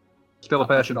still a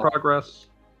patch in progress.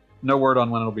 No word on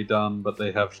when it'll be done, but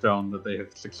they have shown that they have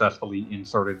successfully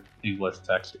inserted English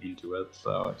text into it,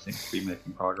 so it seems to be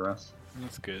making progress.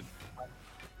 That's good.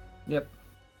 Yep.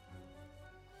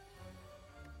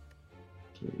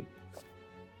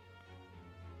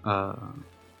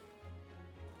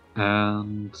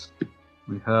 And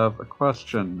we have a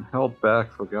question held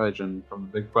back for Gaijin from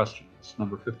the Big Questions,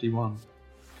 number 51.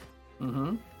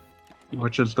 Mm-hmm.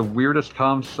 Which is the weirdest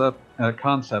concept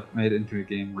made into a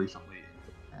game recently.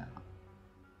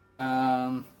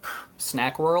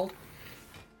 Snack World.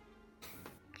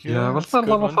 Yeah, what's that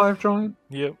level 5 joint?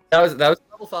 Yep. That was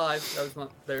level 5. That was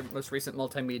their most recent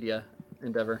multimedia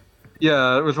endeavor.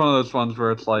 Yeah, it was one of those ones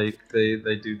where it's like they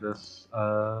do this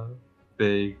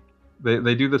big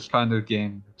they do this kind of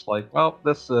game. It's like, well,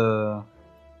 this will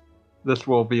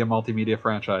be a multimedia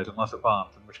franchise unless it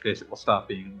bombs, in which case it will stop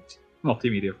being a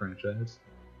multimedia franchise.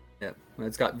 Yep.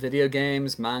 It's got video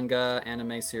games, manga,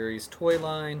 anime series, toy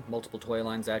line, multiple toy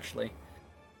lines actually.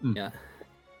 Yeah.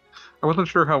 I wasn't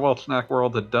sure how well Snack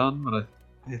World had done, but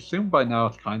I assume by now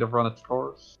it's kind of run its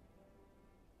course.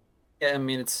 Yeah, I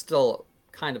mean it's still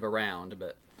kind of around,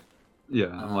 but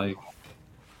yeah,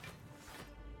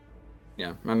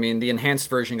 yeah. I mean the enhanced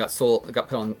version got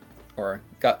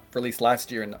released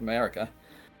last year in America.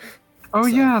 Oh, so,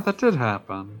 yeah, that did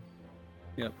happen.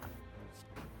 Yep.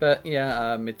 But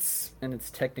yeah, it's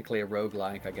technically a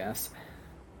roguelike, I guess.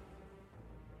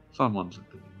 Someone's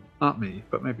opinion. Not me,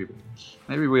 but maybe we.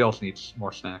 Maybe we also need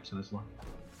more snacks in his life.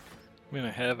 I mean,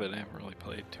 I have it. I haven't really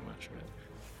played too much of it.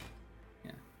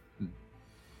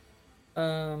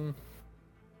 Yeah.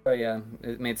 But yeah,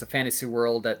 it's a fantasy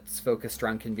world that's focused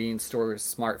around convenience stores,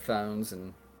 smartphones,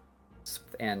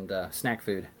 and snack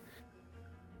food.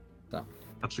 So.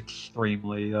 That's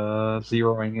extremely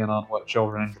zeroing in on what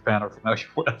children in Japan are familiar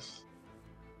with.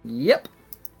 Yep.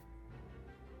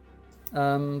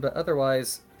 But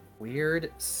otherwise,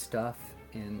 weird stuff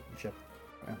in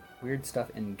weird stuff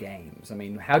in games. I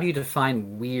mean, how do you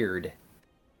define weird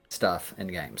stuff in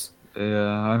games? Yeah,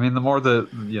 I mean, the more the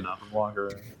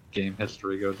longer game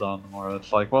history goes on, the more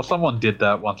it's like, well, someone did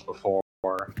that once before.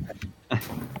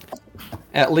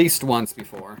 At least once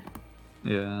before.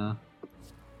 Yeah.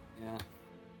 Yeah.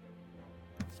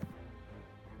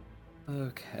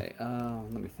 Okay,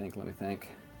 let me think.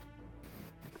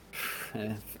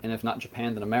 And if not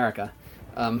Japan, then America.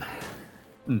 Hmm.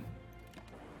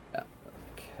 Yeah,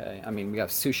 okay, I mean, we have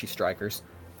Sushi Strikers.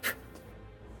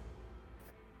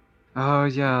 Oh,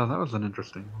 yeah, that was an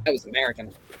interesting one. That was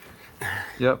American.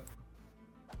 Yep.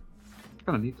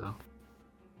 Kind of neat, though.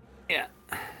 Yeah.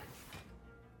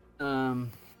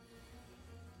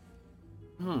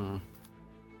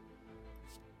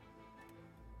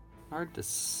 Hard to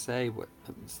say what.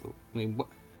 I mean, what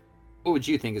would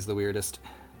you think is the weirdest?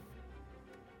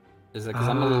 Is it because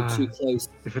I'm a little too close?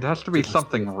 If it has to be to the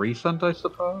something space. recent, I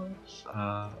suppose.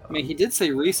 I mean, he did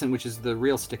say recent, which is the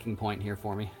real sticking point here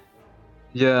for me.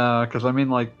 Yeah, because I mean,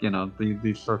 like, you know,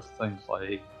 these sorts of things,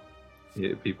 like,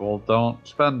 people don't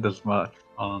spend as much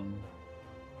on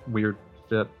weird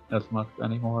shit as much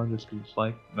anymore. Just 'cause it's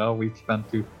like, no, we spend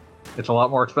too. It's a lot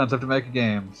more expensive to make a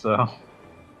game, so.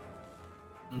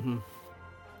 Mm-hmm.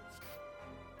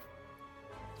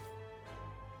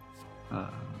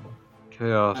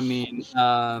 Chaos. I mean,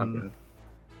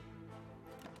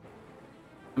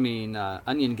 Okay.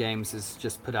 Onion Games has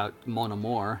just put out Mon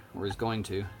Amour, or is going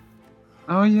to.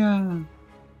 Oh yeah.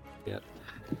 Yep.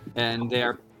 And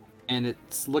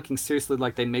it's looking seriously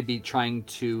like they may be trying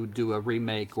to do a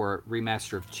remake or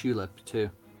remaster of Tulip too.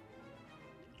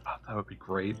 Oh, that would be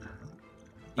great.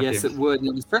 Yes, it would. And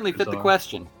it would certainly fit the bizarre.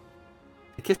 question.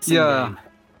 The kissing Yeah. game.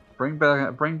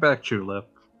 Bring back Tulip.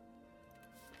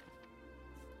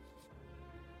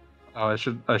 Oh, I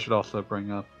should also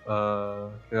bring up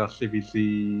Chaos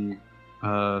CBC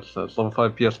says level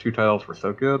 5 PS2 titles were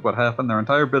so good. What happened? Their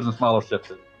entire business model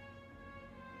shifted.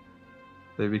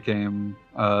 They became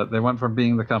they went from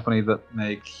being the company that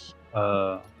makes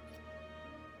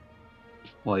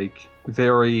like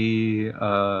very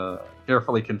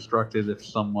carefully constructed, if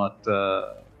somewhat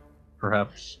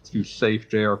perhaps too safe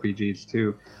JRPGs,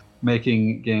 to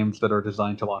making games that are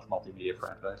designed to launch multimedia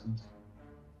franchises.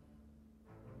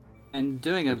 And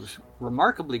doing a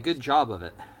remarkably good job of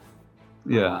it.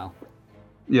 For a while.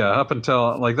 Yeah, up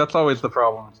until, like, that's always the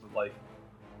problem. Like,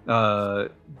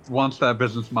 once that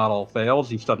business model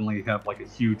fails, you suddenly have, like, a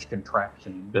huge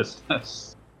contraction in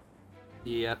business.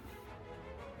 Yep.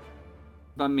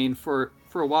 But I mean, for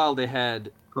a while they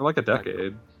had. For like a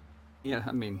decade. Yeah,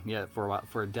 I mean, yeah,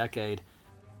 for a decade.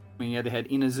 I mean, yeah, they had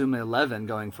Inazuma 11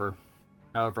 going for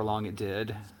however long it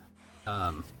did.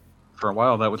 For a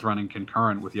while, that was running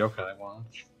concurrent with Yokai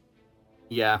Watch.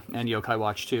 Yeah, and Yokai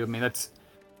Watch too. I mean, that's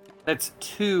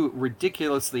two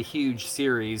ridiculously huge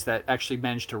series that actually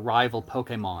managed to rival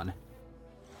Pokemon.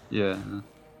 Yeah.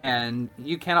 And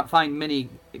you cannot find many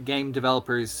game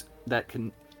developers that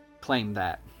can claim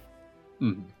that.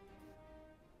 Mm.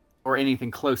 Or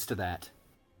anything close to that.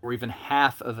 Or even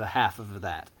half of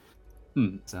that.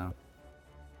 Mm. So.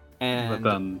 And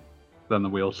but then the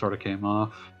wheels sort of came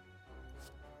off.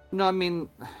 No, I mean,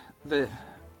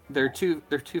 their two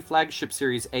flagship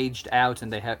series aged out,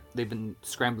 and they've been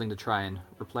scrambling to try and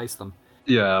replace them.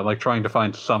 Yeah, like trying to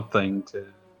find something to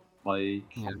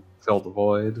fill the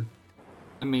void.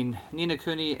 I mean, Ni no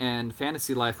Kuni and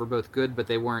Fantasy Life were both good, but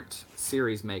they weren't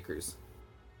series makers.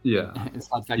 Yeah,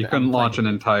 you couldn't launch an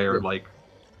entire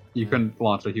you couldn't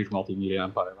launch a huge multimedia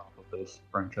empire off of those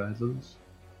franchises.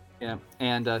 Yeah,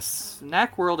 and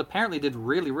Snack World apparently did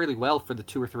really, really well for the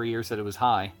 2 or 3 years that it was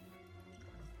high.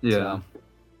 Yeah.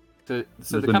 So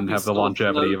the didn't have the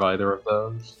longevity of either of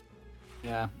those.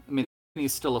 Yeah, I mean, the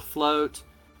company's still afloat.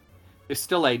 There's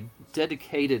still a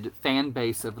dedicated fan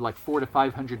base of like 400 to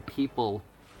 500 people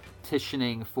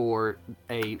petitioning for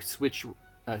a Switch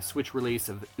release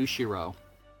of Ushiro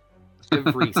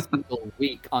every single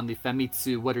week on the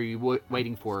Famitsu "What are you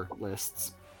waiting for"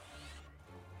 lists.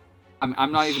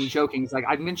 I'm not even joking. It's like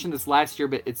I mentioned this last year,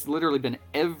 but it's literally been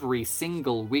every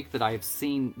single week that I have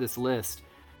seen this list.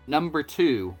 The number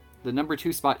 2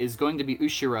 spot is going to be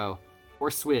Ushiro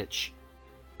or Switch.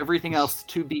 Everything else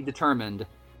to be determined.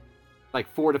 Like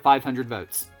 400 to 500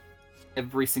 votes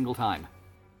every single time.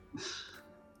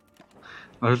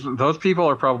 Those people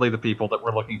are probably the people that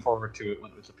were looking forward to it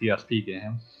when it was a PSP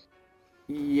game.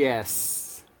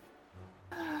 Yes.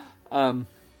 But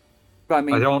I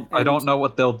mean, I don't know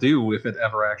what they'll do if it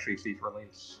ever actually sees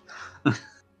release.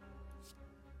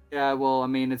 Yeah, well, I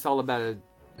mean, it's all about a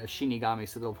Shinigami,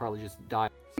 so they'll probably just die.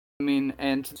 I mean,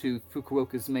 and to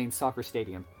Fukuoka's main soccer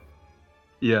stadium.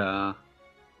 Yeah.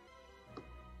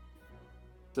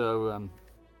 So,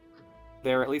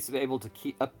 they're at least able to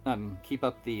keep up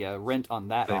the rent on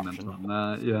that Payment option. on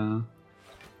that, yeah.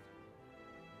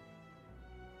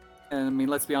 And I mean,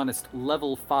 let's be honest,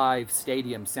 level 5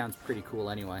 stadium sounds pretty cool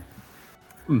anyway.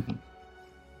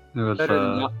 Mm-hmm. It was, Better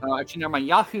than actually, never mind.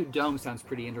 Yahoo Dome sounds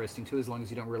pretty interesting too, as long as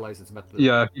you don't realize it's about the.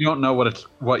 yeah, if you don't know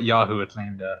what Yahoo it's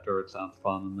named after, it sounds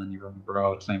fun, and then you remember,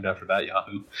 oh, it's named after that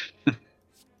Yahoo.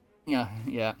 Yeah.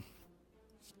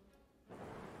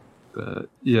 But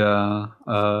yeah,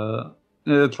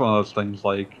 it's one of those things.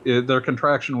 Like their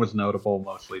contraction was notable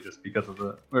mostly just because of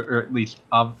or at least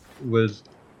was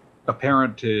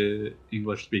apparent to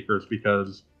English speakers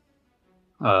because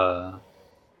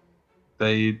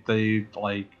they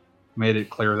like made it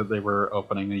clear that they were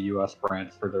opening a U.S.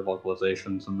 branch for their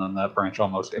localizations, and then that branch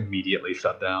almost immediately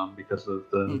shut down because of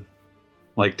the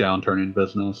like downturn in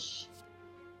business.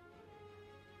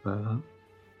 And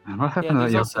what happened to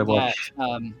that Yokai Watch?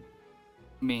 I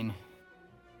mean,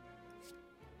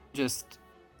 just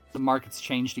the market's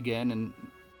changed again,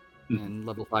 and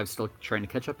level 5's still trying to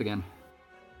catch up again.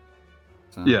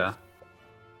 So. Yeah.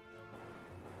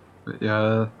 But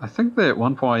yeah, I think they at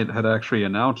one point had actually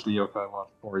announced the Yokai Watch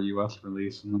 4 US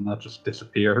release, and then that just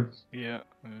disappeared. Yeah,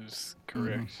 that is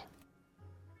correct.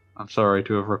 I'm sorry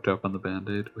to have ripped open the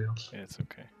Band-Aid wheels. Yeah, it's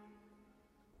okay.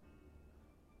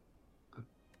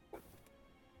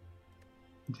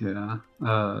 Yeah.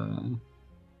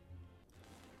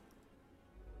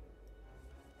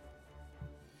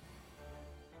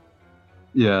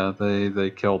 Yeah,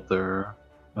 they killed their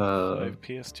 5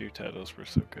 PS2 titles were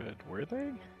so good. Were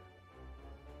they?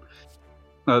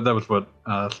 That was what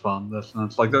spawned this. And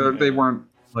it's like they weren't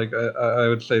like I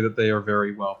would say that they are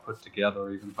very well put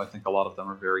together, even if I think a lot of them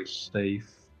are very safe.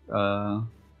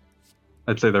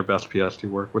 I'd say their best PS2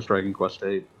 work was Dragon Quest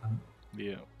VIII.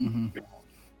 Yeah. Mm-hmm.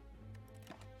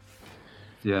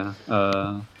 Yeah.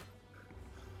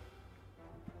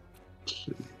 Let's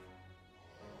see.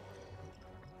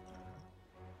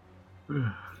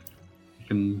 You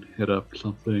can hit up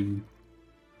something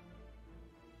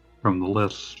from the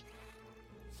list.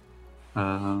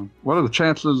 What are the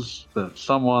chances that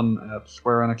someone at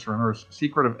Square Enix remembers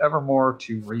Secret of Evermore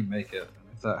to remake it? And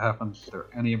if that happens, is there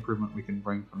any improvement we can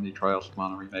bring from the Trials of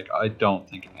Mana remake? I don't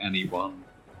think anyone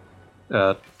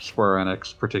at Square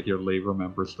Enix particularly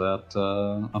remembers that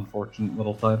unfortunate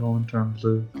little title in terms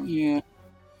of... Yeah.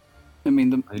 I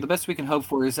mean, the best we can hope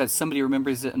for is that somebody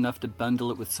remembers it enough to bundle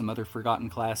it with some other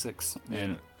forgotten classics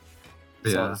and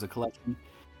sell it as a collection.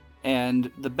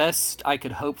 And the best I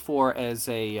could hope for as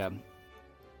a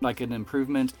like an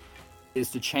improvement is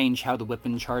to change how the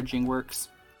weapon charging works,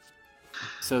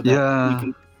 so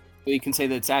that you can say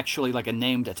that it's actually like a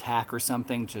named attack or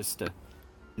something, just to,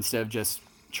 instead of just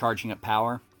charging up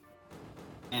power.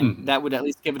 And that would at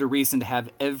least give it a reason to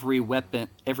have every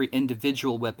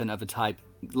individual weapon of a type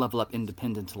level up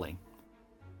independently,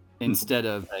 instead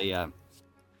of a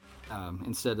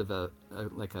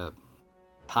like a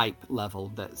type level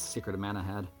that Secret of Mana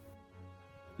had.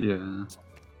 Yeah.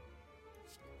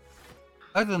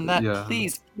 Other than that,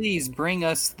 please bring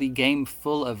us the game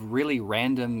full of really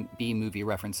random B-movie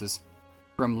references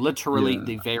from literally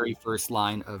the very first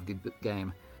line of the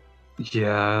game.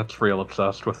 Yeah, it's real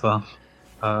obsessed with them.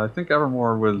 I think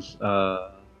Evermore was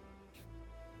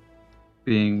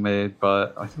being made by...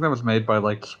 I think that was made by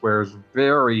like Square's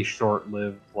very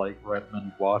short-lived like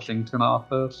Redmond, Washington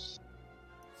office.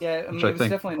 Yeah, I mean, it was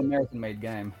definitely an American-made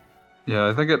game. Yeah,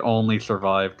 I think it only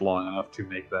survived long enough to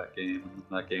make that game. And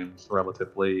that game's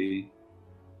relatively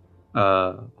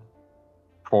poor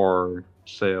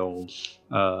sales.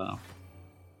 Like,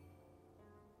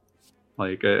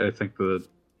 I think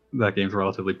that game's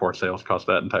relatively poor sales caused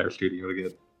that entire studio to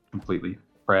get completely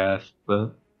trashed.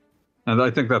 And I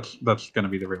think that's going to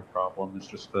be the real problem. It's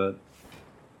just that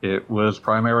it was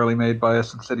primarily made by a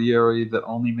subsidiary that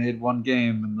only made one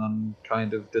game and then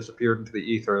kind of disappeared into the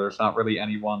ether. There's not really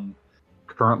anyone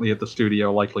currently at the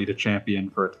studio likely to champion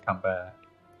for it to come back.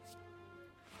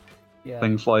 Yeah.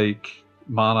 Things like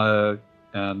Mana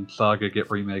and Saga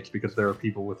get remakes because there are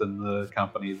people within the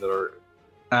company that are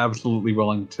absolutely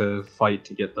willing to fight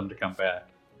to get them to come back.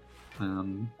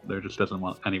 And there just doesn't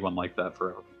want anyone like that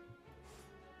forever.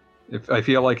 I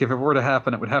feel like if it were to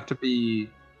happen, it would have to be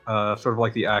sort of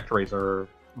like the ActRaiser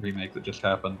remake that just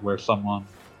happened, where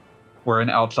an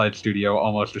outside studio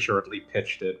almost assuredly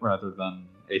pitched it rather than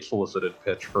a solicited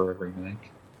pitch for a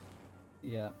remake.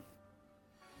 Yeah.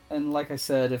 And like I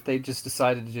said, if they just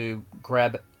decided to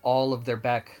grab all of their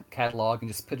back catalog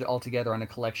and just put it all together on a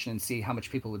collection and see how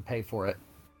much people would pay for it.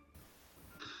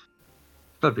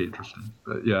 That'd be interesting.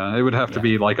 But yeah, it would have to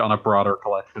be like on a broader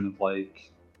collection of like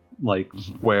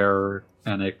Square,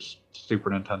 Enix, Super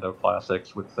Nintendo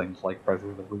classics with things like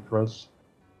Treasure of the Rutras.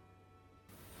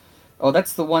 Oh,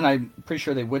 that's the one I'm pretty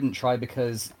sure they wouldn't try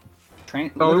because...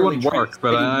 it wouldn't work,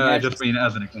 but I just mean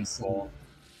as an example.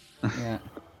 Yeah.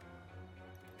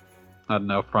 I don't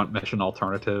know, Front Mission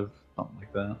Alternative, something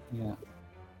like that. Yeah.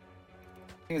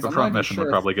 Thing is, But I'm not Front even Mission sure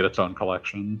would probably get its own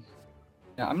collection.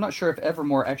 Yeah, I'm not sure if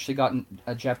Evermore actually got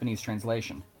a Japanese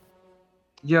translation.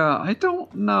 Yeah, I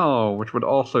don't know, which would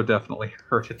also definitely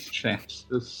hurt its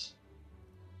chances.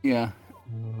 Yeah.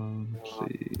 Let's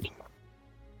see.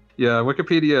 Yeah,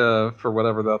 Wikipedia, for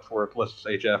whatever that's worth, lists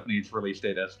a Japanese release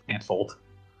date as cancelled.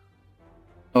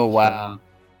 Oh wow.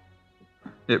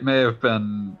 It may have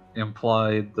been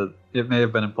implied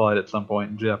at some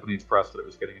point in Japanese press that it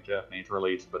was getting a Japanese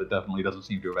release, but it definitely doesn't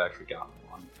seem to have actually gotten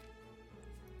one.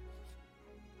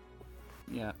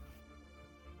 Yeah.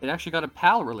 It actually got a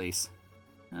PAL release.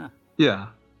 Huh. Yeah.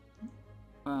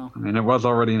 Wow. I mean, it was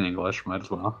already in English, might as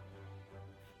well.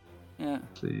 Yeah.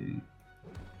 Let's see.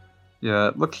 Yeah,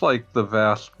 it looks like the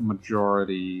vast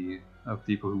majority of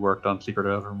people who worked on Secret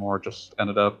of Evermore just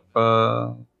ended up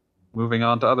moving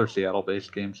on to other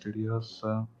Seattle-based game studios,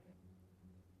 so...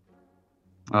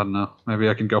 I don't know. Maybe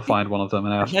I can go find one of them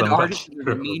and ask The head them about artist is a Secret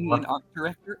of Romanian Evermore. art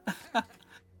director.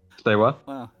 Say what?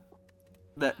 Wow.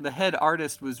 The head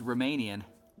artist was Romanian.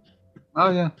 Oh,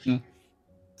 yeah.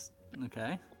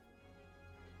 Okay.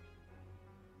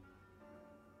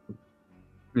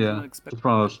 Yeah, Not expect- it's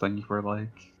one of those things where,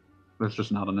 like, there's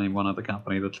just not a name one of the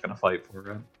company that's going to fight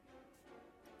for it.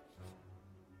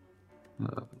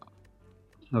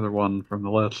 Another one from the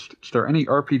list. Is there any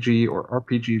RPG or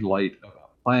RPG Light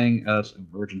about playing as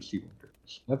emergency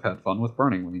workers? I've had fun with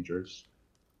Burning Rangers.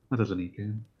 That is a neat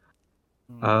game.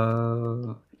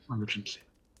 Emergency.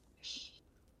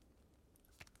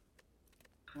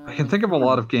 I can think of a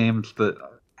lot of games that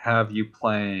have you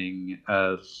playing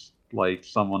as, like,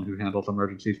 someone who handles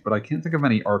emergencies, but I can't think of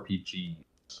any RPGs.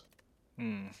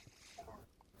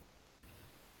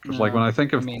 Because, like, when I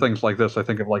think of things like this, I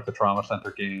think of, like, the Trauma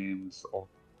Center games, or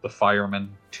the Firemen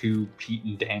 2, Pete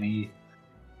and Danny,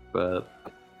 but...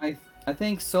 I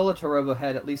think Solitarobo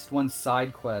had at least one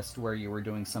side quest where you were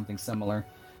doing something similar.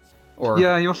 Or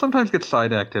Yeah, you'll sometimes get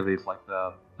side activities like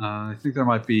that. I think there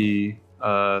might be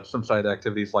some side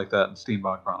activities like that in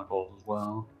Steambot Chronicles as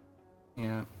well.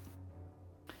 Yeah.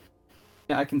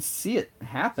 Yeah, I can see it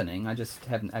happening, I just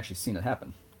haven't actually seen it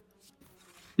happen.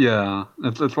 Yeah,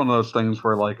 it's one of those things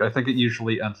where, like, I think it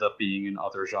usually ends up being in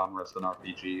other genres than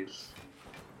RPGs.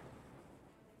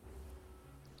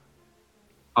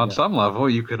 On some level,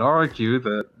 you could argue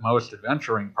that most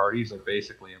adventuring parties are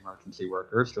basically emergency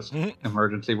workers, just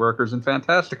emergency workers in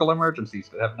fantastical emergencies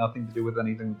that have nothing to do with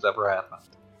anything that's ever happened.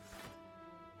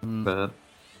 But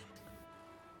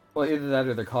well, either that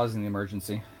or they're causing the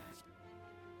emergency.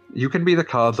 you can be the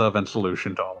cause of and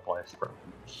solution to all of life's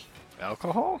problems.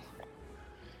 Alcohol?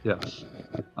 Yes.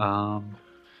 But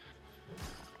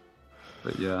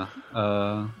yeah.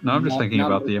 Now I'm just thinking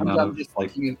about the amount of,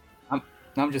 like...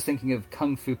 Now I'm just thinking of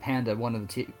Kung Fu Panda, one of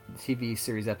the TV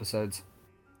series episodes.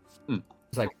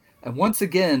 It's like, and once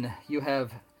again, you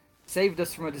have saved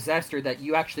us from a disaster that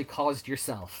you actually caused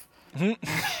yourself. Listen,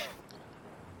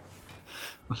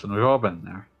 we've all been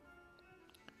there.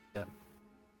 Yeah.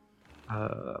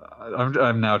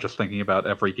 I'm now just thinking about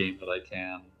every game that I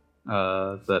can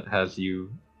that has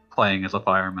you playing as a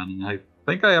fireman, and I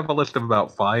think I have a list of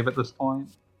about 5 at this point.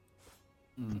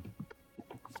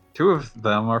 2 of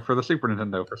them are for the Super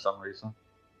Nintendo for some reason.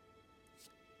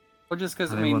 Well, just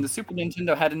because, I mean, the Super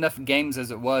Nintendo had enough games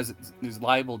as it was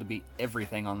liable to be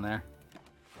everything on there.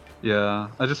 Yeah,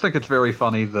 I just think it's very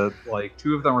funny that, like,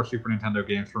 2 of them are Super Nintendo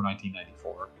games from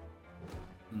 1994.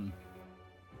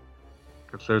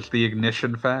 Because there's the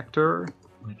Ignition Factor,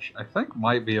 which I think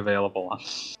might be available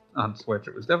on Switch.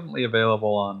 It was definitely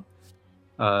available on...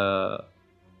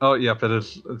 oh, yep, it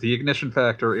is. The Ignition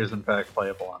Factor is, in fact,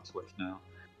 playable on Switch now.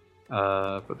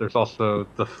 But there's also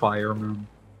the Fireman,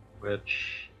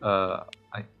 which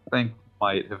I think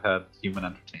might have had Human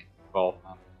Entertainment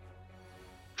involvement.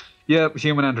 Yep,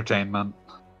 Human Entertainment.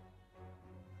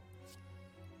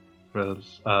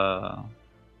 Was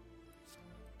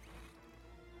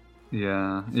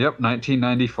yeah, yep,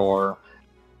 1994.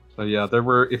 So yeah, there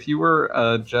were. If you were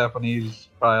a Japanese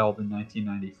child in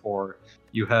 1994,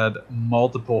 you had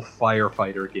multiple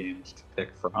firefighter games to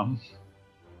pick from.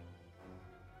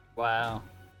 Wow.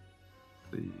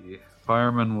 The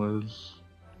Fireman was...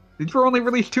 These were only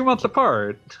released 2 months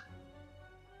apart.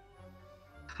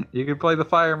 You could play the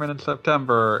Fireman in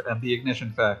September and the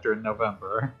Ignition Factor in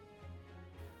November.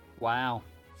 Wow.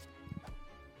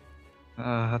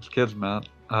 That's Kismet.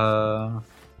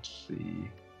 Let's see.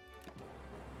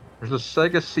 There's a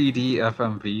Sega CD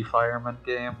FMV Fireman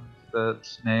game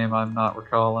that's name I'm not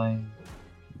recalling.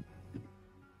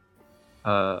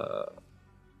 I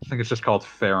think it's just called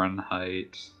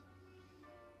Fahrenheit.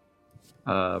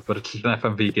 but it's an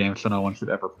FMV game, so no one should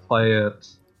ever play it.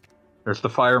 There's the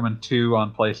Fireman 2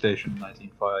 on PlayStation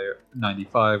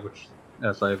 1995, which,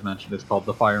 as I've mentioned, is called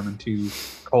the Fireman 2: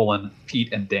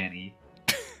 Pete and Danny.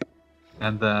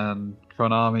 And then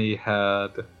Konami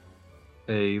had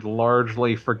a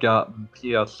largely forgotten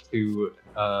PS2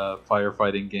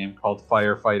 firefighting game called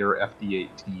Firefighter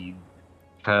FD18.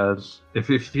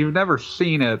 If you've never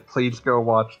seen it, please go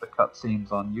watch the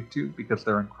cutscenes on YouTube because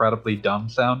they're incredibly dumb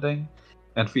sounding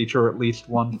and feature at least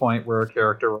one point where a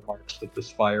character remarks that this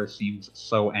fire seems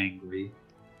so angry.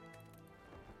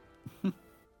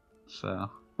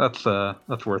 So that's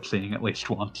worth seeing at least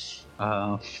once.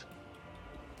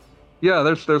 Yeah,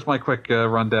 there's my quick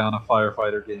rundown of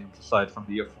firefighter games aside from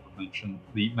the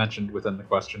mentioned within the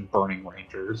question, Burning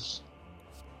Rangers.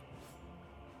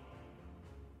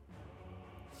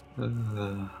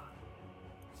 I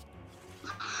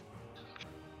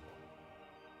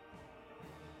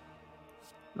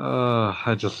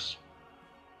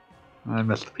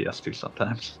miss the PS2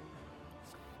 sometimes.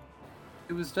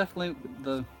 It was definitely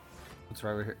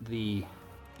the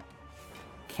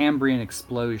Cambrian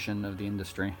explosion of the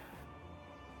industry.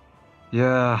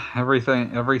 Yeah,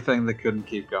 everything that couldn't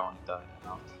keep going died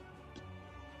out.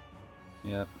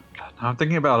 Yep. God, I'm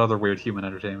thinking about other weird human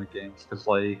entertainment games because,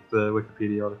 like, the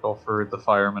Wikipedia article for The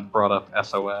Fireman brought up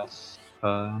SOS,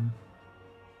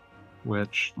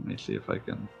 which, let me see if I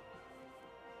can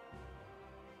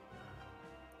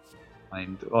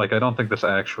find. Like, I don't think this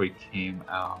actually came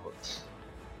out.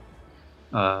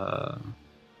 I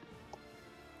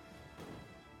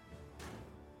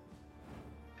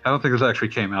don't think this actually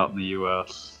came out in the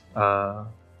US. But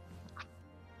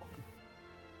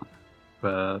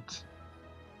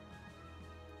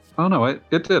oh no, it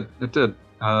did. It did.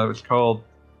 It was called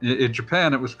in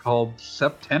Japan. It was called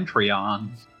Septentrion.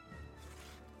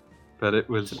 But it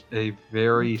was a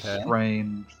very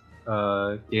strange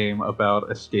game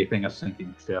about escaping a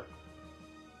sinking ship.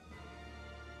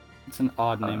 It's an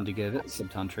odd name to give it,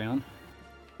 Septentrion.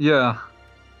 Yeah.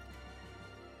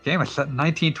 The game is set in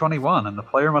 1921, and the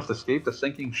player must escape the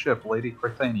sinking ship Lady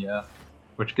Crithania,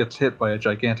 which gets hit by a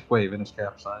gigantic wave and is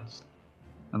capsized.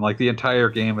 And like the entire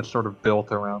game is sort of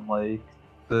built around like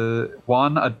a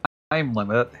time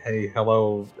limit. Hey,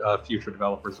 hello, future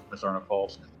developers of Mizarna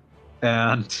Falls.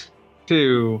 And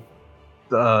 2,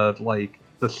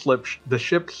 the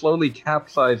ship slowly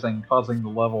capsizing, causing the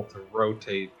level to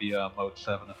rotate via Mode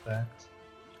 7 effect.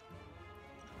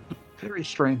 Very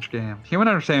strange game. Human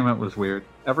Entertainment was weird.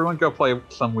 Everyone go play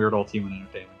some weird old Human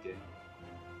Entertainment game.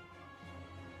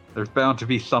 There's bound to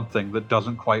be something that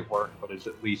doesn't quite work, but is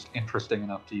at least interesting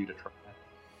enough to you to try.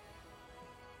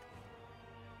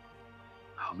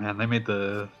 Oh man, they made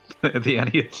the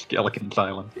NES Skeletons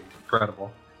Island game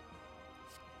incredible.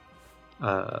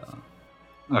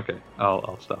 Okay,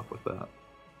 I'll stop with that.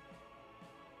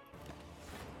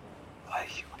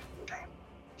 Let's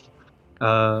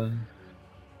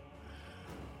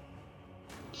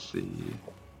see.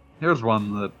 Here's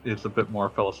one that is a bit more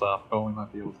philosophical. We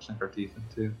might be able to sink our teeth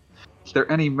into. Is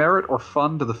there any merit or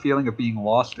fun to the feeling of being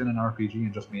lost in an RPG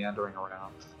and just meandering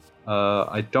around?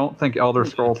 I don't think Elder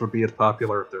Scrolls would be as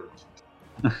popular if there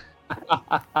wasn't.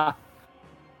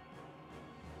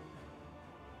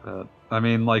 I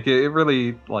mean, like, it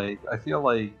really, like, I feel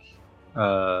like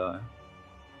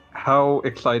how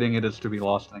exciting it is to be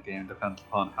lost in a game depends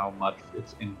upon how much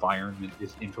its environment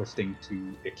is interesting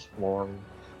to explore,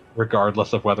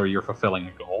 regardless of whether you're fulfilling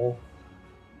a goal.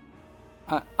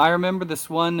 I remember this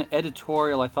one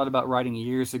editorial I thought about writing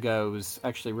years ago was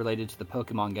actually related to the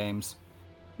Pokemon games,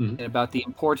 and about the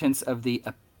importance of the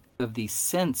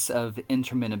sense of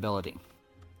interminability.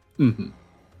 Mm-hmm.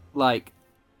 Like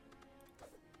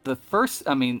the first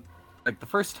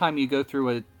time you go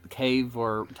through a cave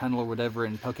or tunnel or whatever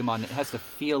in Pokemon, it has to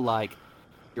feel like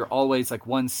you're always like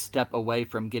one step away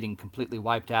from getting completely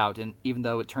wiped out. And even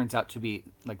though it turns out to be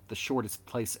like the shortest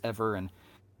place ever, and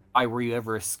why were you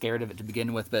ever scared of it to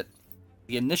begin with? But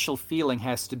the initial feeling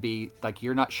has to be like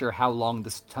you're not sure how long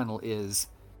this tunnel is,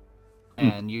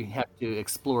 and you have to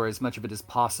explore as much of it as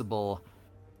possible.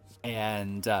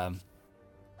 And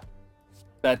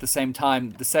but at the same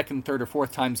time, the second, third, or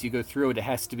fourth times you go through it, it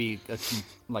has to be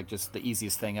like just the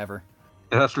easiest thing ever.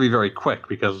 It has to be very quick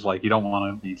because, like, you don't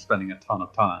want to be spending a ton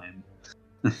of time.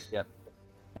 Yep.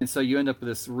 And so you end up with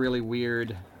this really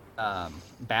weird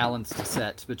balance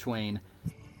set between,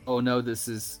 oh no,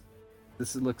 this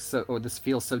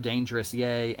feels so dangerous,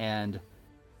 yay, and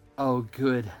oh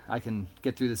good, I can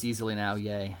get through this easily now,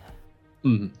 yay.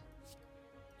 Mm-hmm.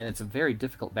 And it's a very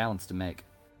difficult balance to make.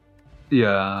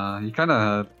 Yeah, you kind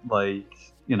of, like,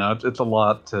 it's a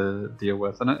lot to deal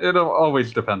with, and it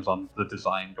always depends on the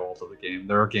design goals of the game.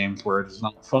 There are games where it's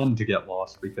not fun to get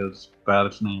lost because that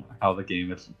is not how the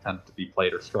game is intended to be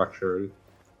played or structured.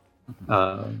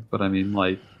 But I mean,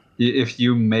 like, if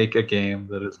you make a game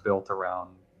that is built around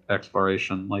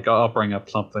exploration, like I'll bring up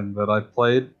something that I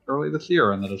played early this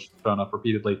year and that has shown up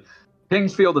repeatedly.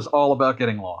 Kingsfield is all about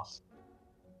getting lost.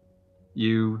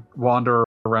 You wander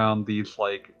around these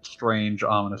like strange,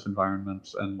 ominous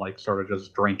environments and like sort of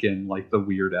just drink in like the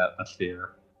weird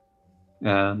atmosphere.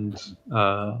 And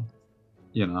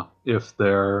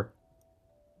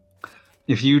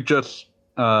if you just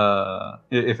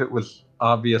if it was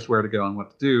obvious where to go and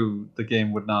what to do, the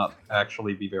game would not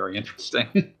actually be very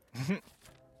interesting.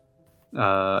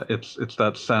 It's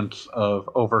that sense of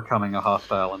overcoming a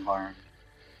hostile environment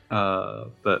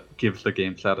that gives the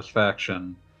game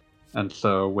satisfaction. And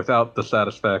so without the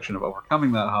satisfaction of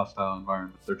overcoming that hostile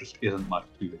environment, there just isn't much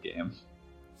to the game.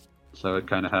 So it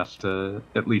kind of has to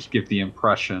at least give the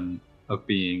impression of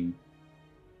being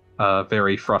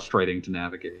very frustrating to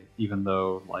navigate, even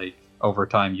though, like, over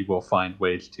time you will find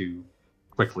ways to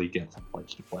quickly get from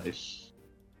place to place.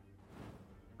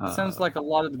 Sounds like a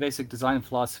lot of the basic design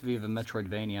philosophy of a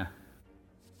Metroidvania.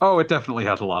 Oh, it definitely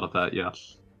has a lot of that,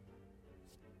 yes.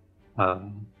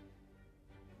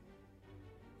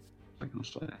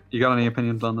 You got any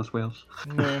opinions on this, Wheels?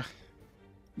 Nah,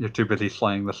 You're too busy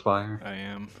slaying the spire. I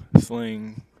am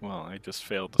slaying. Well, I just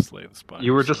failed to slay the spire.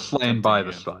 You were so just slain I'm by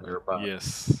the tempting spire. But...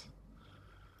 Yes.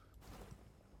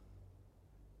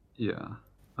 Yeah.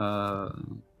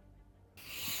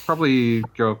 Probably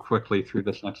go quickly through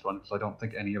this next one because I don't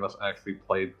think any of us actually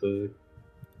played the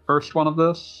first one of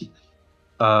this.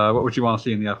 What would you want to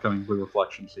see in the upcoming Blue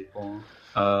Reflection sequel?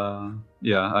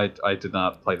 Yeah, I did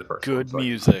not play the first one. Good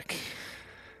music.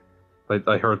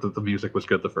 I heard that the music was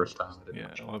good the first time. Yeah,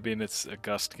 well, I mean, it's a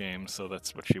Gust game, so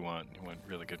that's what you want. You want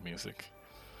really good music.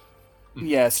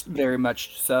 Yes, very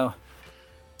much so.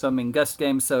 So, I mean, Gust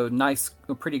game, so nice,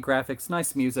 pretty graphics,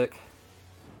 nice music.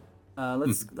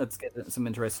 Let's get some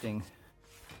interesting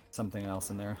something else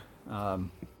in there.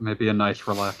 Maybe a nice,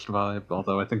 relaxed vibe,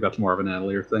 although I think that's more of an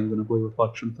Atelier thing than a Blue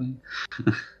Reflection thing.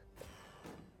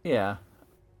 Yeah.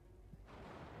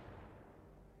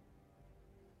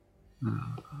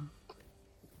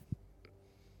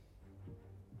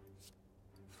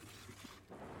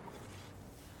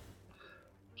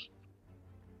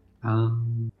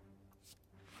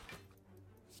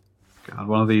 God,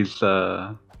 one of these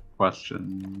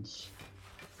questions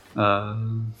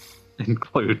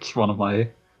includes one of my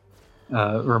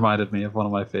reminded me of one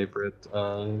of my favorite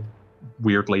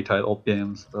weirdly titled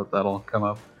games that'll come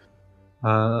up.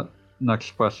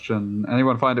 Next question: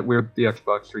 anyone find it weird the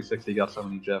Xbox 360 got so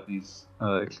many Japanese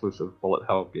exclusive bullet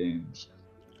hell games?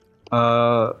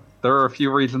 There are a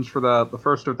few reasons for that. The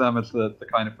first of them is that the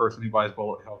kind of person who buys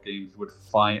bullet hell games would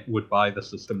buy the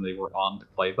system they were on to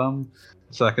play them.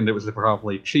 Second, it was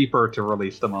probably cheaper to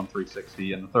release them on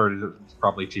 360, and the third is it's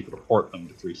probably cheaper to port them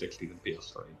to 360 than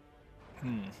PS3.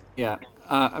 Yeah,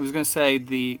 I was going to say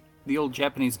the old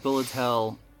Japanese bullet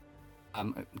hell, I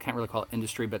can't really call it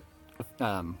industry, but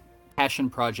passion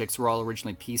projects were all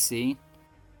originally PC.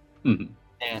 Mm-hmm.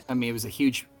 And I mean, it was a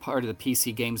huge part of the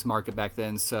PC games market back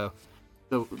then. So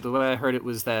the way I heard it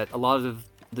was that a lot of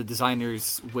the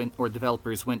designers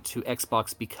developers went to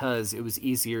Xbox because it was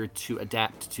easier to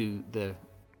adapt to the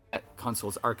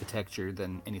console's architecture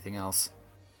than anything else.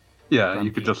 Yeah,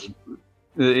 you could just...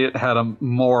 It had a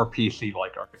more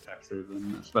PC-like architecture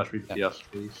than especially the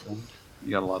PS3, so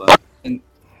you got a lot of...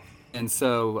 And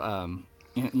so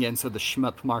the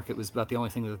shmup market was about the only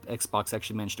thing that Xbox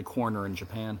actually managed to corner in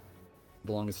Japan.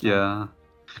 The longest time. Yeah.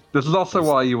 This is also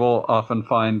why you will often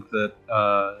find that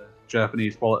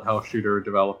Japanese bullet hell shooter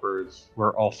developers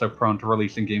were also prone to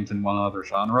releasing games in one other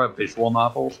genre, visual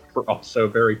novels, which were also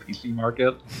very PC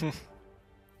market.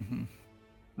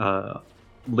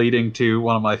 Leading to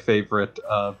one of my favorite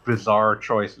bizarre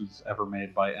choices ever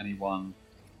made by anyone.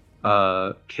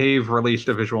 Cave released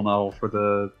a visual novel for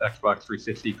the Xbox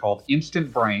 360 called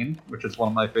Instant Brain, which is one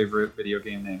of my favorite video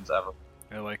game names ever.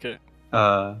 I like it.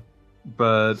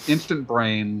 But Instant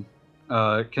Brain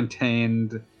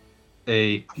contained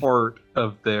a port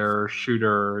of their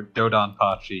shooter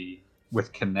Dodonpachi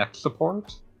with Kinect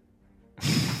support.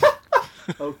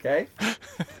 Okay.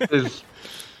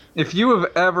 If you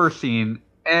have ever seen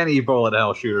any bullet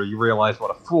hell shooter, you realize what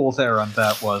a fool's errand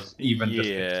that was, even just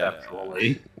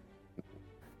conceptually.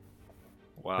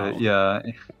 Wow. Yeah,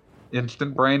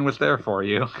 Instant Brain was there for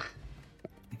you.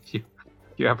 If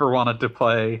you ever wanted to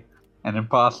play an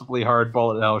impossibly hard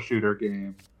bullet hell shooter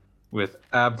game with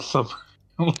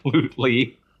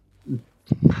absolutely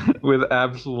with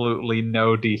absolutely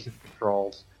no decent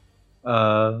controls.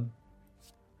 But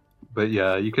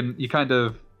yeah, you kind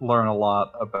of learn a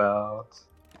lot about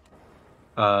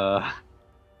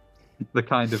the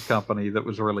kind of company that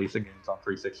was releasing games on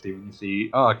 360 when you see,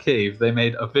 Cave, they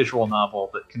made a visual novel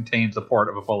that contains a port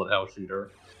of a bullet hell shooter.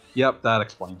 Yep, that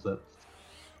explains it.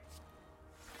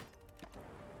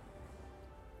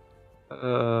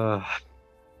 But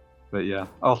yeah,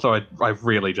 also I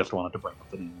really just wanted to bring up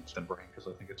the name Instant Brain because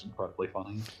I think it's incredibly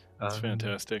funny. It's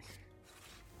fantastic.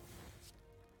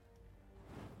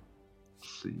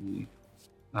 Let's see.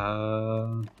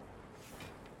 Can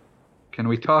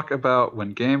we talk about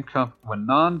when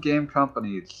non-game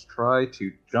companies try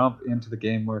to jump into the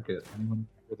game market? Anyone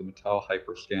with the Mattel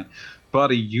Hyperscan?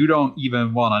 Buddy, you don't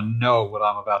even want to know what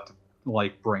I'm about to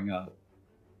bring up.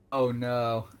 Oh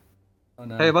no. Oh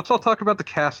no. Hey, let's all talk about the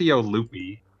Casio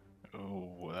Loopy.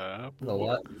 Oh, The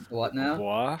what? What now?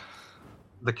 What?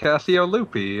 The Casio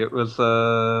Loopy. It was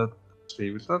let's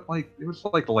see, was that it was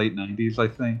late 90s, I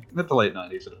think. Mid to late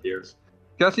 90s it appears.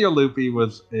 Casio Loopy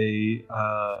was a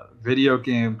video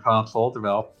game console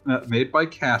made by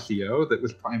Casio that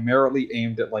was primarily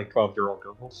aimed at 12-year-old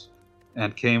girls,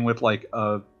 and came with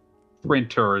a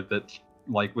printer that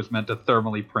was meant to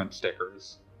thermally print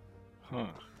stickers.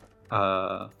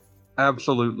 Huh.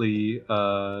 Absolutely.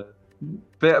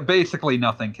 Basically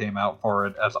nothing came out for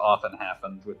it, as often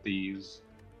happened with these.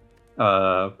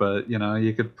 But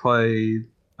you could play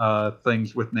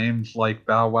things with names like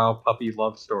Bow Wow Puppy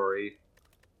Love Story.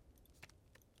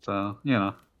 So,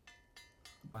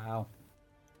 Wow.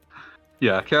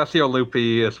 Yeah, Casio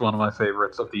Loopy is one of my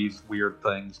favorites of these weird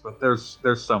things, but there's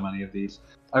so many of these.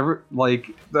 The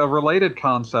related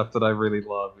concept that I really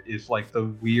love is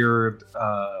the weird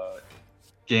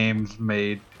games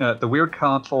made, the weird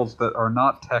consoles that are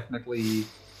not technically,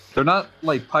 they're not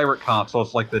pirate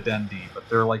consoles like the Dendy, but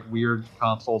they're weird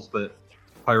consoles that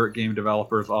pirate game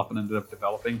developers often ended up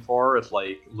developing for as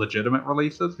legitimate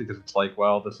releases, because it's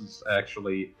well, this is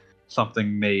actually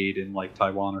something made in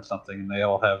Taiwan or something, and they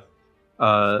all have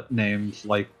names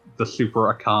like the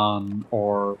Super Akan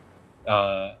or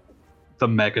the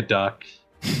Mega Duck.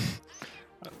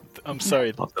 I'm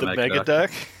sorry, the Mega Duck?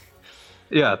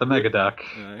 Yeah, the Mega Duck.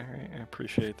 I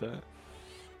appreciate that.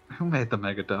 Who made the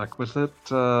Mega Duck? Was that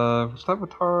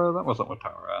Watara? That wasn't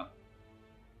Watara.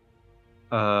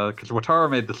 Because Watara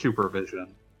made the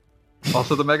Supervision.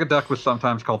 Also, the Mega Duck was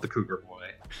sometimes called the Cougar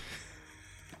Boy.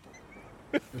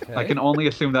 Okay. I can only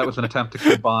assume that was an attempt to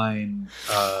combine.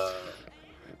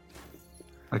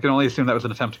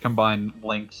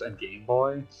 Lynx and Game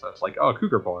Boy, so it's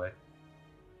Cougar Boy.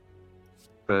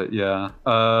 But yeah,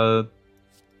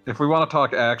 if we want to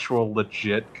talk actual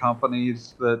legit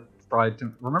companies that tried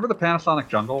to remember the Panasonic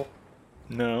Jungle.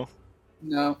 No.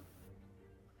 No.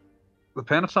 The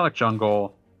Panasonic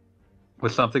Jungle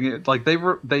was something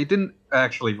they didn't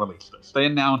actually release this. They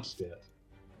announced it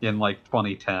in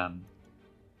 2010.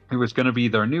 It was going to be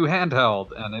their new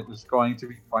handheld, and it was going to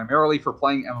be primarily for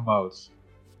playing MMOs.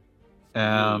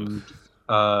 And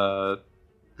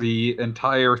the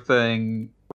entire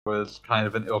thing was kind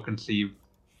of an ill-conceived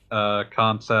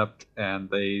concept, and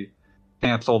they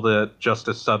canceled it just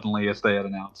as suddenly as they had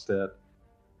announced it,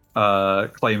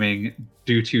 claiming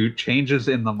due to changes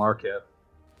in the market.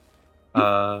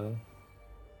 They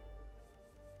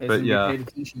yeah. paid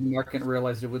attention to the market and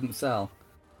realized it wouldn't sell.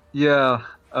 Yeah.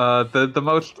 The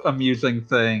most amusing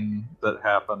thing that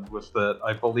happened was that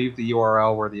I believe the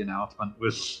URL where the announcement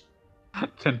was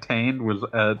contained was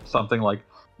at something like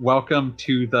 "Welcome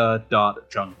to the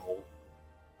 .jungle,"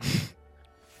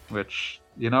 which,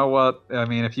 you know what? I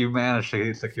mean, if you manage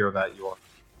to secure that URL,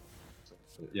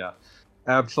 yeah,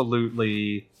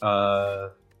 absolutely.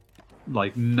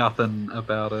 Nothing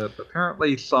about it.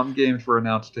 Apparently, some games were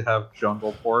announced to have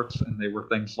jungle ports, and they were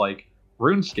things like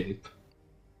RuneScape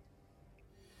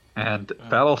and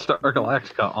Battlestar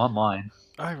Galactica Online.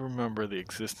 I remember the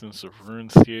existence of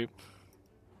RuneScape.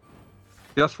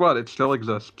 Guess what? It still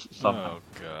exists somehow. Oh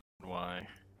god, why?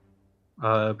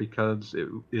 Because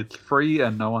it's free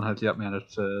and no one has yet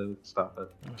managed to stop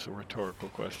it. That's a rhetorical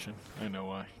question. I know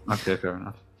why. Okay, fair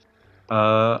enough.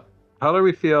 How do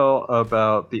we feel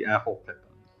about the Apple Pippin?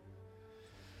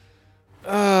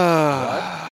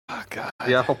 God.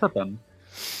 The Apple Pippin.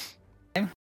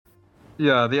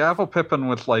 Yeah, the Apple Pippin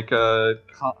was a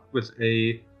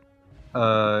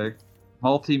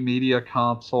multimedia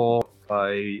console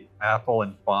by Apple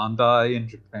and Bandai in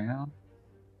Japan.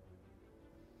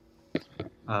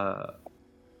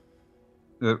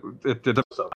 It did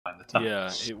so behind the times.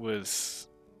 Yeah, it was.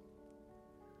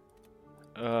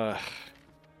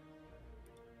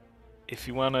 if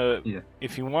you want to, Yeah.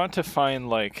 if you want to find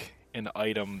like an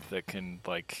item that can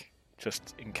like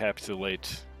just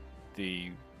encapsulate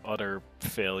the utter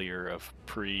failure of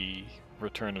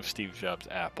pre-return of Steve Jobs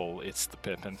Apple, it's the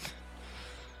Pippin.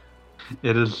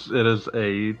 It is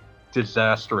a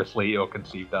disastrously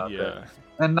ill-conceived outfit. Yeah.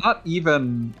 And not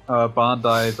even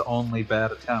Bandai's only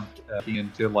bad attempt at getting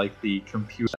into like the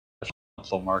computer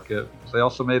console market. They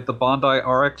also made the Bandai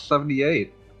RX-78,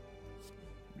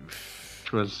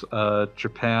 which was a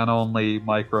Japan-only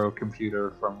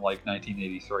microcomputer from like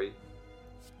 1983.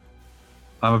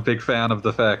 I'm a big fan of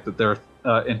the fact that their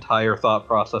entire thought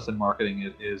process in marketing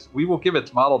it is, we will give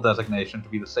its model designation to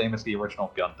be the same as the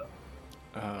original Gundam.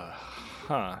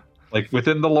 Huh. Like,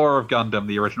 within the lore of Gundam,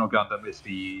 the original Gundam is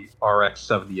the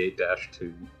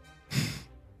RX-78-2.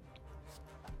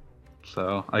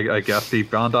 So, I guess the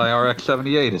Bandai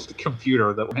RX-78 is the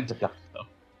computer that went to Gundam.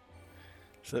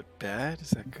 Is that bad?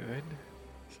 Is that good?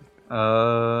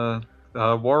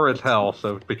 War is hell,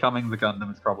 so becoming the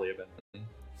Gundam is probably a bit.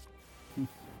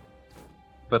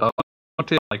 But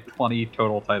like 20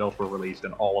 total titles were released,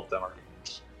 and all of them are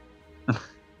games.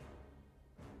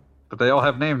 But they all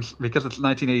have names, because it's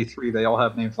 1983, they all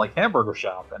have names like Hamburger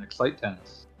Shop and Excite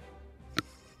Tennis.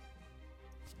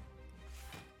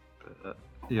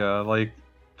 Yeah, like,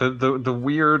 the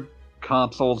weird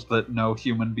consoles that no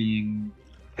human being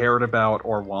cared about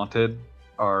or wanted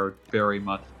are very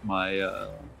much my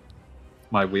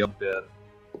wheel bit,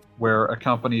 where a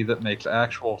company that makes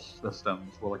actual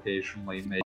systems will occasionally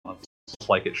make one just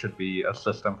like it should be a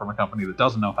system from a company that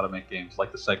doesn't know how to make games,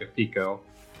 like the Sega Pico.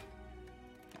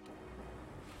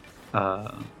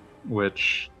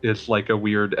 Which is like a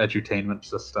weird edutainment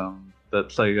system that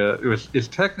Sega is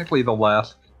technically the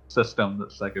last system that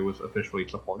Sega was officially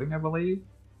supporting, I believe.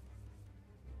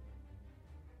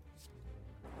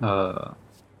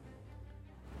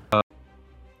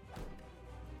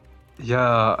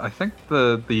 Yeah, I think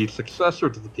the successor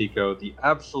to the Pico, the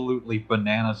absolutely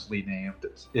bananasly named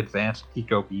Advanced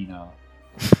Pico Bino.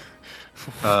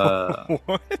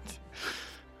 What?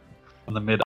 In the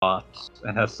mid-aughts,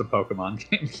 and has some Pokemon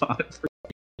games on it.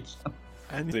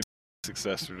 I need a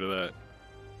successor to that.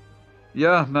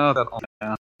 Yeah, no, that.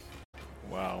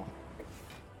 Wow.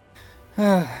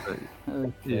 Yeah.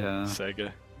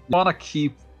 Sega. Want to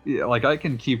keep, like, I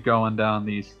can keep going down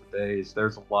these days.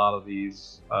 There's a lot of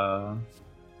these,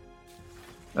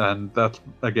 and that's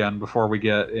again before we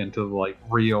get into like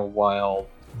real wild.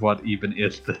 What even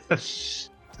is this?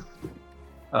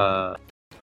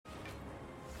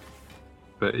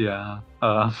 But yeah,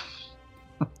 I'm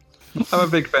a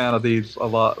big fan of these a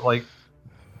lot. Like,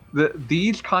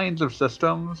 these kinds of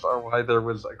systems are why there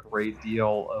was a great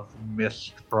deal of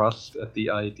mistrust at the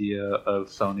idea of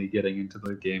Sony getting into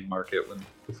the game market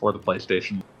before the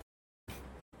PlayStation,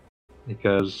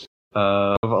 because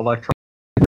of Electronic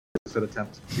that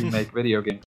attempts to make video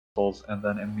game consoles and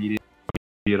then immediately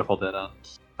beautiful dead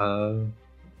ends.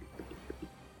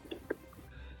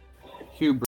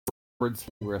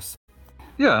 Hubris.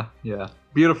 Yeah.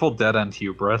 Beautiful dead end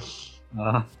hubris.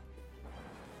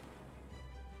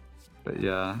 But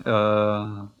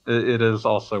yeah, it is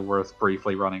also worth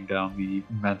briefly running down the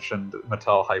mentioned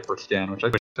Mattel Hyperscan, which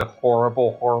I think is a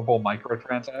horrible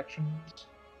microtransactions.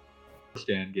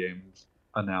 Hyperscan games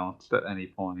announced at any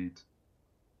point.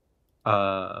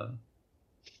 But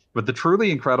the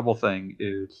truly incredible thing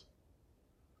is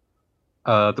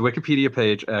the Wikipedia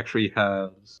page actually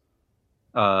has,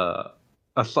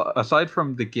 aside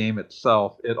from the game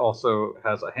itself, it also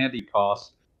has a handy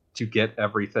cost to get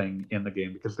everything in the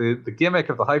game, because the gimmick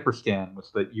of the Hyperscan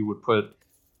was that you would put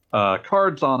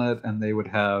cards on it, and they would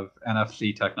have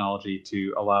NFC technology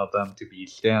to allow them to be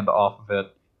scanned off of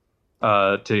it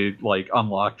to like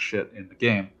unlock shit in the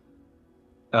game.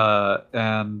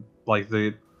 And like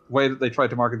the way that they tried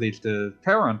to market these to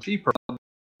parents, cheaper,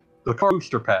 the card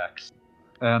booster packs.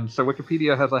 And so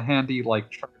Wikipedia has a handy like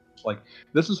chart. Like,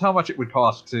 this is how much it would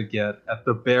cost to get at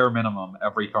the bare minimum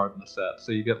every card in the set.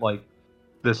 So you get like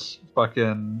this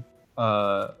fucking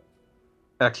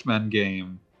X-Men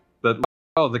game that,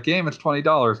 oh, the game is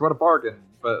 $20, what a bargain,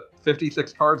 but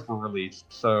 56 cards were released,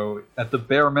 so at the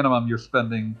bare minimum you're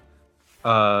spending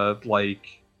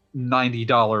like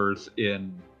 $90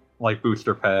 in like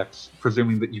booster packs,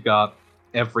 presuming that you got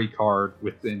every card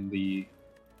within the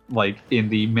like in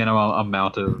the minimum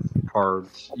amount of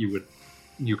cards you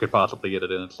could possibly get it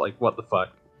in. It's like, what the fuck.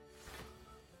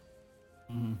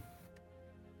 Mm-hmm.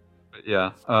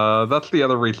 Yeah, that's the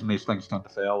other reason these things tend to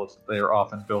fail, is that they are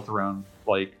often built around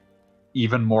like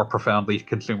even more profoundly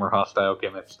consumer hostile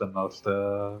gimmicks than most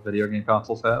video game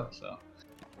consoles have. So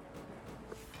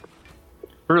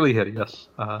really hideous.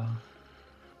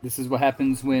 This is what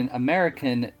happens when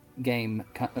American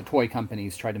toy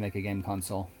companies try to make a game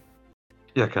console.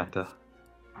 Yeah, kinda.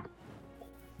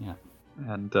 Yeah.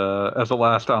 And as a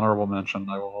last honorable mention,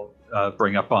 I will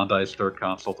bring up Bandai's third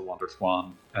console, the Wonder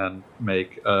Swan, and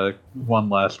make one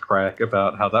last crack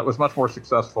about how that was much more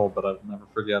successful, but I'll never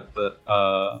forget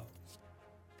that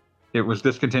it was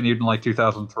discontinued in like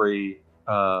 2003,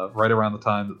 right around the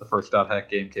time that the first .hack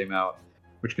game came out,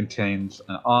 which contains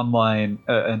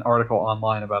an article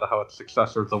online about how its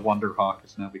successor, the Wonder Hawk,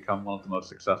 has now become one of the most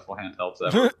successful handhelds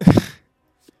ever.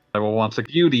 I will once a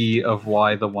beauty of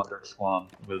why the Wonder Swan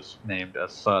was named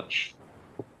as such.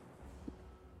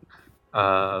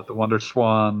 The Wonder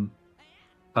Swan.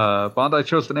 Bandai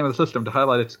chose the name of the system to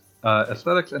highlight its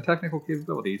aesthetics and technical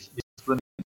capabilities.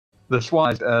 The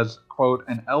swan is as, quote,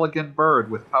 an elegant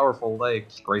bird with powerful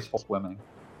legs, graceful swimming.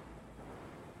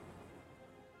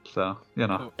 So,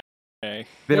 Okay.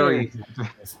 very,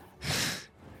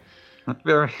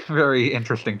 very, very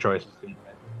interesting choices being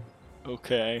made.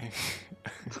 Okay.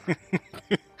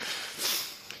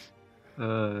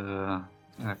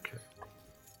 Okay.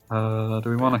 Do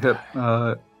we want to hit?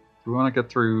 Do we want to get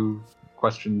through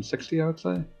question 60? I would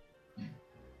say.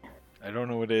 I don't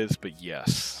know what it is, but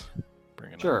yes.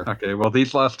 Bring it Sure. Okay. Well,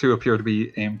 these last two appear to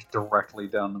be aimed directly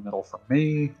down the middle from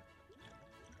me.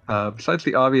 Besides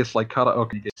the obvious like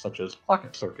karaoke games such as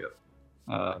Pocket Circuit,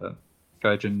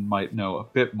 Gaijin might know a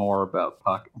bit more about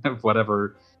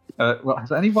whatever. Well,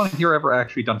 has anyone here ever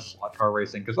actually done slot car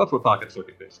racing? Because that's what Pocket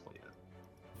Circuit basically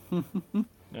is.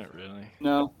 Not really.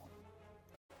 No.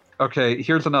 Okay,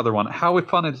 here's another one. How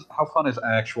fun is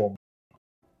actual?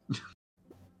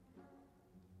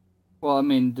 Well, I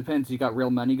mean, depends. You got real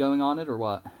money going on it or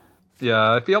what?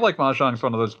 Yeah, I feel like Mahjong is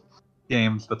one of those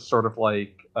games that's sort of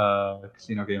like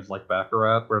casino games like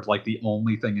Baccarat, where it's like the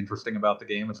only thing interesting about the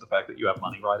game is the fact that you have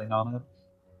money riding on it.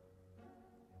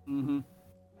 Mm-hmm.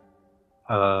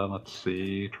 Let's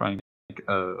see, trying to think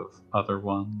of other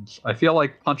ones. I feel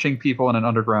like punching people in an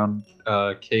underground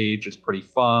cage is pretty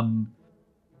fun.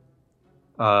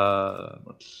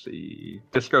 Let's see,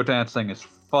 disco dancing is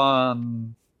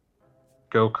fun.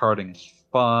 Go-karting is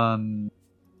fun.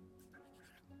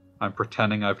 I'm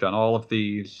pretending I've done all of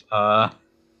these. Let's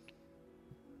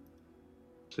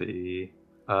see.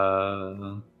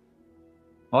 Lost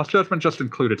Judgment just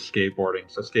included skateboarding,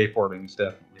 so skateboarding is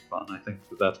definitely fun. I think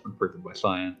that's been proven by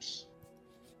science.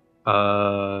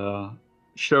 Shogi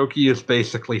is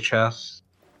basically chess.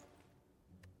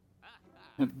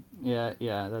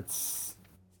 Yeah, that's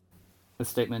a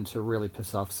statement to really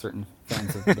piss off certain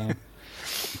fans of the game.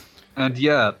 And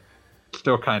yet,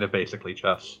 still kind of basically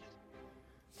chess.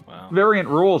 Wow. Variant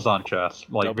rules on chess,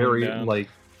 like Doubling down.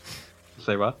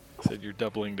 Say what? Said you're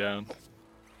doubling down.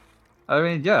 I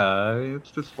mean, yeah, it's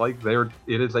just like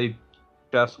it is a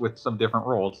chess with some different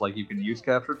rules. Like you can use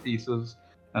captured pieces,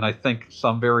 and I think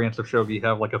some variants of shogi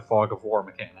have like a fog of war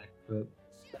mechanic.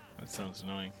 That sounds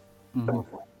annoying.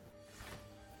 Mm-hmm.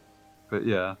 But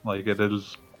yeah, like it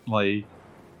is like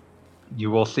you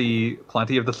will see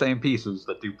plenty of the same pieces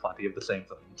that do plenty of the same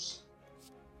things.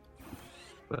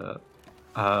 But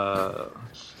to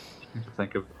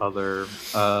think of other.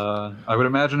 I would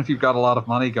imagine if you've got a lot of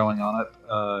money going on it,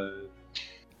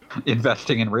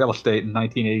 investing in real estate in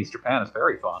 1980s Japan is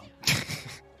very fun.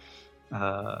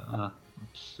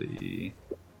 Let's see.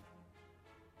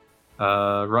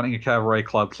 Running a cabaret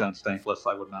club sounds thankless.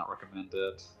 I would not recommend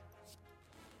it.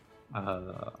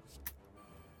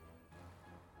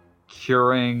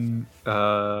 Curing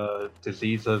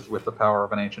diseases with the power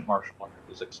of an ancient martial art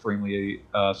is extremely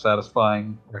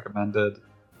satisfying. Recommended.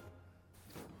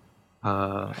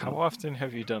 How often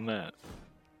have you done that?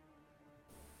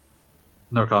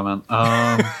 No comment.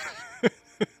 Let's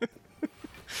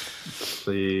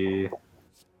see.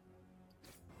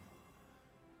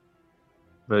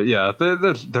 But yeah,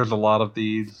 there's a lot of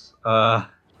these.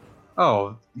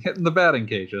 Oh, hitting the batting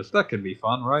cages. That can be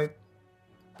fun, right?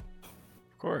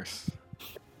 Of course.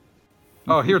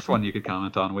 Oh, here's one you could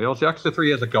comment on, Wheels. Yakuza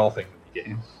 3 has a golfing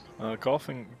game. Golf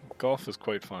is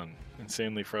quite fun.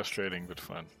 Insanely frustrating, but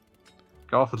fun.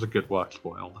 Golf is a good walk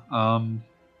spoiled.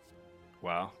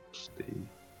 Wow. Let's see.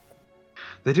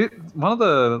 They do one of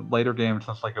the later games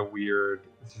has like a weird.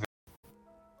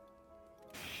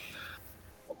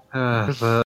 There's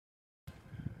a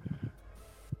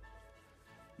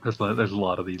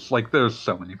lot of these. Like there's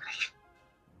so many.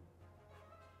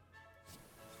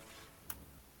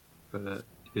 But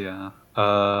yeah,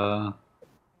 I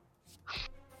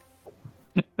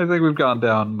think we've gone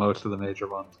down most of the major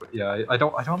ones. But yeah, I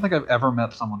don't think I've ever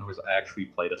met someone who has actually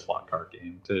played a slot car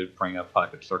game to bring up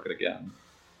Pocket Circuit again.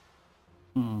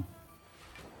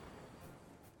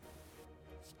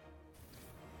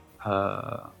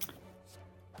 I've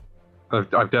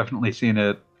definitely seen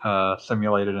it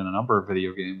simulated in a number of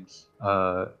video games.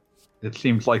 It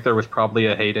seems like there was probably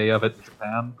a heyday of it in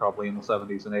Japan, probably in the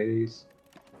 70s and 80s.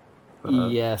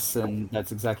 Yes, and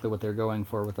that's exactly what they're going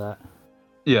for with that.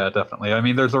 Yeah, definitely. I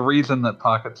mean, there's a reason that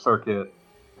Pocket Circuit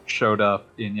showed up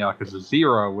in Yakuza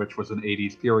 0, which was an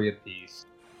 80s period piece.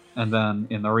 And then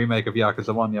in the remake of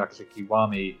Yakuza 1, Yakuza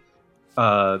Kiwami,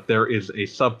 there is a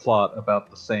subplot about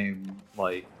the same,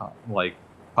 like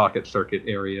Pocket Circuit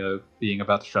area being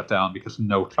about to shut down because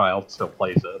no child still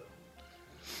plays it.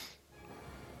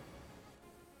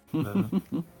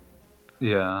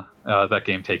 Yeah, that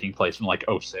game taking place in like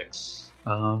 06.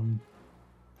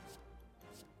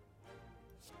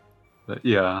 But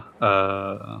yeah,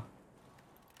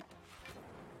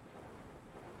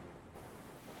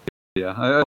 yeah,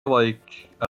 I like.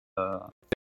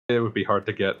 It would be hard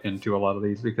to get into a lot of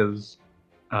these because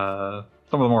some of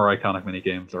the more iconic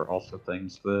minigames are also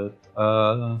things that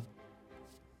are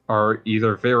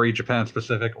either very Japan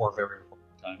specific or very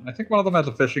time. I think one of them has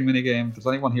a fishing minigame. Does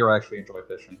anyone here actually enjoy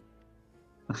fishing?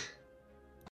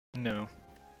 No.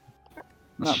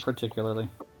 Not particularly.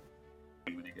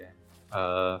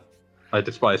 Minigame. I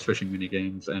despise fishing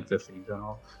minigames and fishing in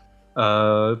general.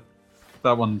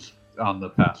 That one's on the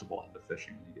passable end of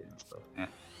fishing minigames, so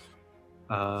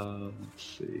let's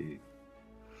see.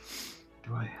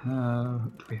 Do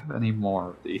we have any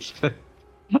more of these?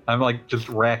 I'm like just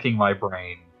racking my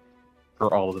brain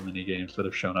for all of the minigames that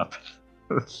have shown up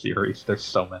in the series. There's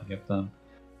so many of them.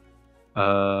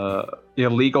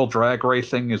 Illegal drag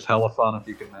racing is hella fun if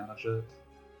you can manage it.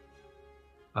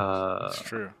 That's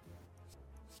true.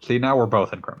 See, now we're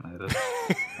both incriminated.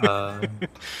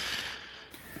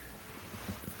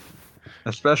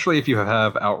 Especially if you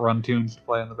have Outrun tunes to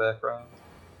play in the background.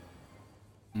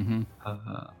 Mm-hmm.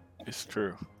 It's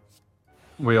true.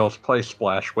 We also play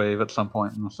Splash Wave at some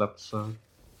point in this episode.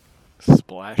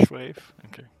 Splash Wave?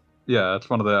 Okay. Yeah,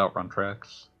 it's one of the Outrun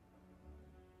tracks.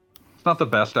 It's not the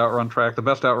best Outrun track. The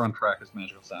best Outrun track is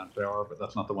Magical Sound Tower, but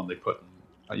that's not the one they put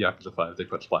in Yakuza 5. They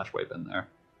put Splash Wave in there.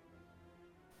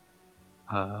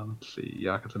 Let's see,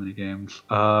 Yakuza minigames.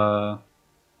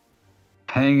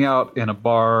 Hanging out in a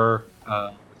bar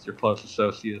with your close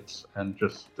associates and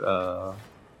just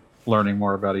learning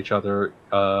more about each other.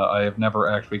 I have never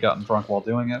actually gotten drunk while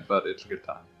doing it, but it's a good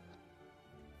time.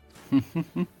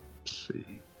 Let's see.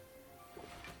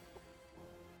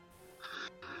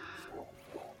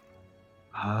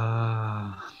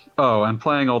 Oh, and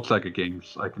playing old Sega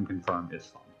games, I can confirm, is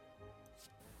fun.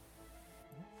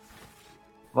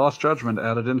 Lost Judgment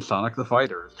added in Sonic the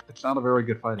Fighters. It's not a very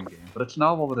good fighting game, but it's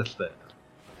novel that it's there.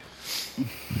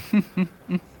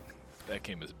 That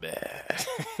game is bad.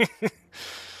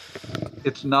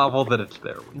 It's novel that it's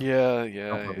there. Yeah.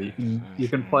 You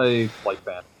can play like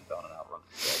Badminton and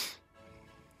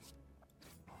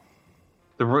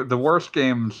Outrun. The worst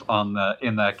games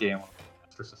in that game are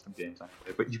Master System games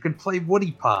anyway, but you can play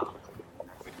Woody Pop.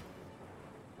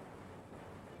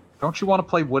 Don't you want to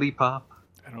play Woody Pop?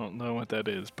 I don't know what that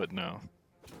is, but no.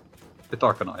 It's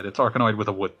Arkanoid. It's Arkanoid with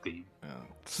a wood theme. Oh,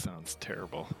 it sounds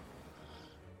terrible.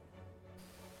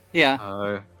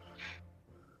 Yeah.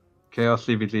 Chaos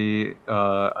CBD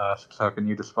asks, how can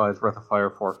you despise Breath of Fire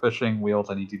 4 fishing? Wheels,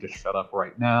 I need you to shut up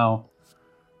right now.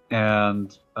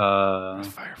 And Breath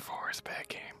of Fire 4 is a bad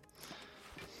game.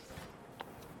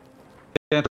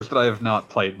 the answer is that I have not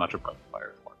played much of Breath of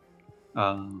Fire 4.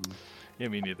 Yeah,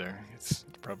 me neither. It's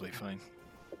probably fine.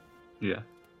 Yeah.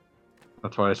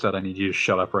 That's why I said I need you to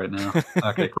shut up right now.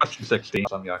 Okay, question 16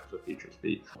 on Yakuza Features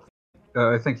Beat.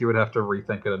 I think you would have to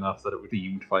rethink it enough that it would be a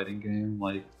themed fighting game.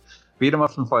 Like, beat 'em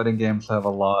ups and fighting games have a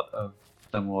lot of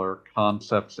similar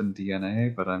concepts and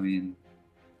DNA, but I mean,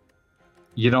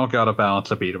 you don't gotta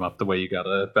balance a beat 'em up the way you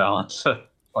gotta balance a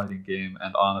fighting game.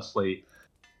 And honestly,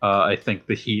 I think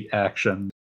the heat action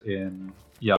in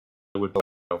Yakuza would go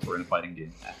over in a fighting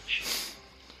game match.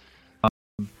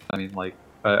 I mean, like,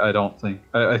 I don't think.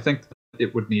 I think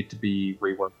it would need to be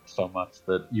reworked so much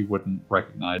that you wouldn't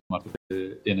recognize much of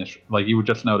the initial. Like, you would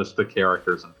just notice the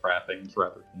characters and trappings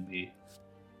rather than the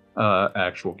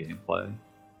actual gameplay.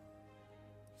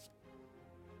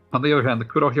 On the other hand, the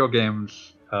Kurohyo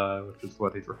games, which is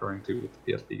what he's referring to with the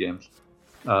PSP games,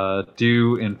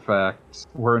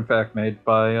 were in fact made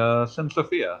by Sim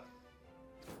Sophia,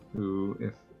 who,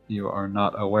 if you are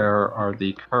not aware, are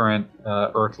the current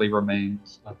earthly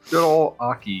remains of good old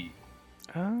Aki.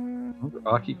 Remember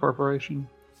Aki Corporation?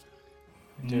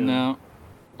 No.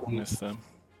 I miss them.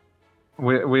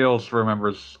 Wheels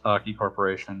remembers Aki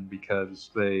Corporation because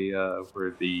they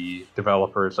were the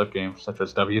developers of games such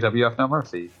as WWF No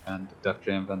Mercy and Def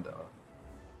Jam Vendetta.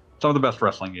 Some of the best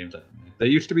wrestling games ever made. They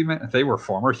used to be. They were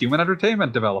former Human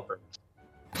Entertainment developers.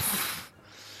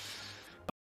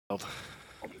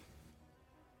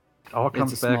 All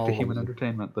comes back to Human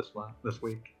Entertainment this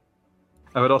week.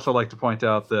 I would also like to point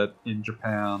out that in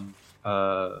Japan,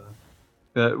 not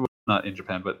in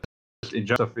Japan, but in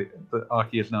Japan, the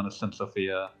Aki is known as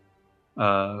Sensofia.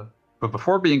 But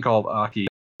before being called Aki,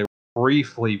 they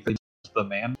briefly faced the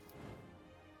Man,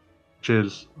 which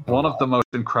is one of the most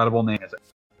incredible names.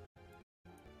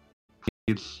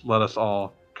 Please let us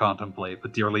all contemplate the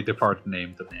dearly departed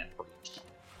name, the Man Prince.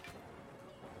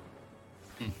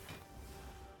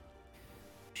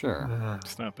 Sure.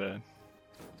 It's not bad.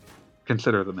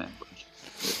 Consider the Man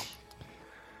Prince.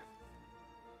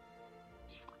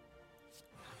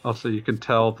 Also, you can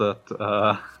tell that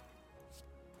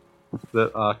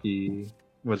that Aki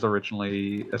was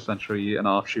originally essentially an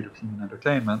offshoot of Human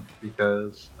Entertainment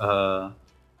because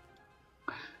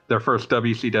their first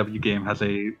WCW game has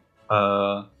a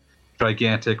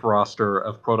gigantic roster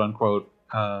of quote-unquote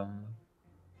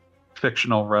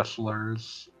fictional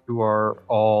wrestlers who are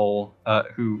all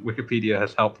who Wikipedia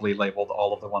has helpfully labeled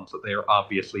all of the ones that they are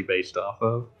obviously based off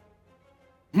of.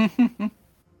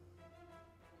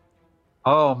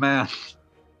 Oh man.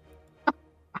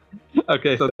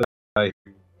 Okay, so the guy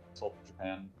who sold in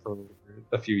Japan for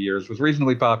a few years was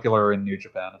reasonably popular in New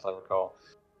Japan, as I recall,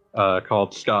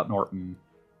 called Scott Norton.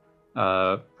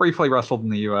 Briefly wrestled in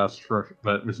the US,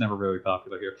 but was never really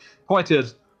popular here. Point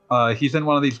is, he's in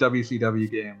one of these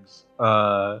WCW games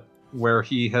where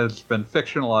he has been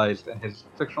fictionalized, and his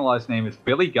fictionalized name is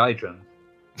Billy Gaijin.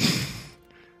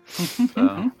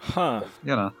 So,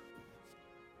 you know.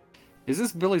 Is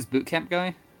this Billy's boot camp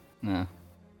guy? No.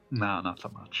 No, not so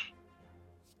much.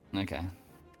 Okay.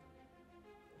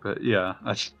 But yeah, I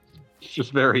was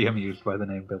just very amused by the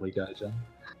name Billy Gaijin.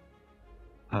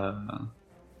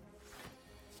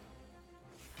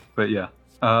 But yeah.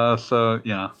 So,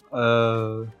 yeah.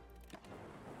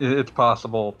 It's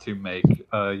possible to make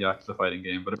a Yakuza fighting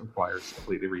game, but it requires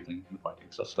completely rethinking the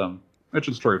fighting system, which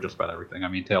is true of just about everything. I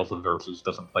mean, Tales of Versus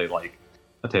doesn't play like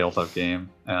a Tales of game,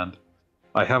 and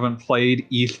I haven't played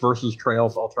East vs.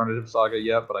 Trails Alternative Saga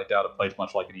yet, but I doubt it plays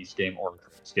much like an East game or a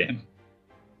Trails game.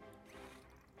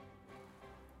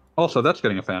 Also, that's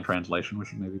getting a fan translation, we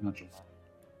should maybe mention that.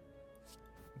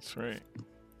 That's right.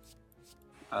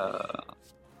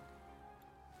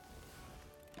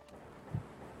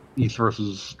 East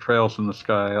vs. Trails in the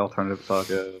Sky Alternative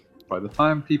Saga. By the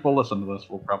time people listen to this,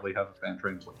 we'll probably have a fan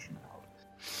translation out.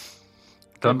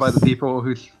 Done by the people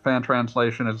whose fan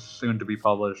translation is soon to be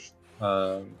published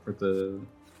for the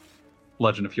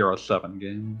Legend of Heroes 7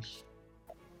 games.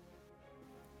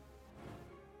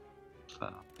 So,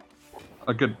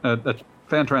 a good a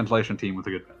fan translation team with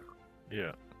a good background.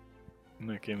 Yeah. And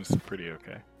that game's pretty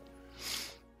okay.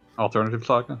 Alternative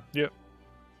Saga? Yep.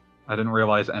 I didn't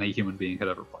realize any human being had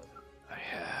ever played it. I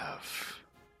have.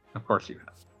 Of course you have.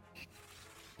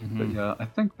 Mm-hmm. But yeah, I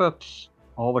think that's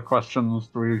all the questions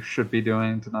we should be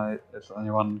doing tonight. Has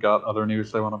anyone got other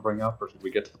news they want to bring up, or should we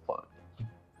get to the plot?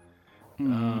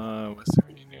 Was there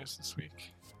any news this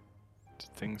week?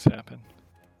 Did things happen?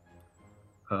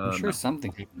 I'm sure No.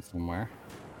 something happened somewhere.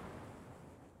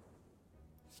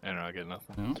 I don't know, I get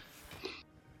nothing.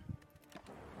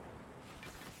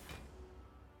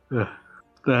 No? Yeah.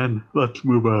 Then let's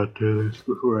move on to this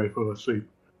before I fall asleep.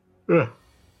 Yeah.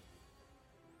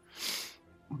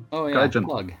 Oh yeah, Gaijin.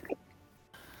 plug.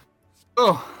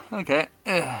 Oh, okay.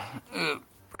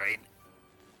 Right.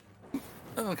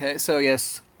 Okay, so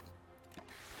yes.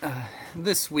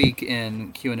 This week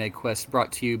in Q&A Quest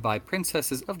brought to you by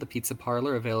Princesses of the Pizza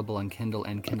Parlor, available on Kindle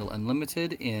and Kindle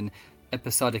Unlimited in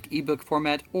episodic ebook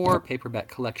format or paperback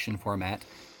collection format.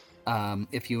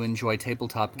 If you enjoy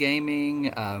tabletop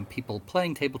gaming, people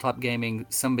playing tabletop gaming,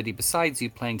 somebody besides you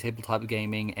playing tabletop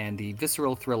gaming, and the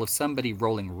visceral thrill of somebody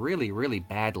rolling really, really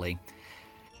badly,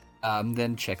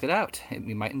 then check it out.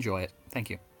 You might enjoy it.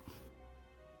 Thank you.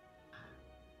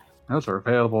 Those are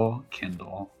available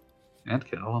Kindle and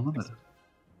Kindle Unlimited.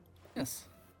 Yes.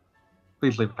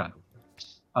 Please leave a comment.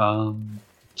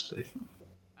 Let's see.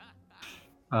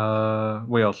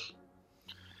 What else?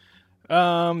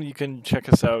 You can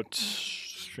check us out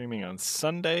streaming on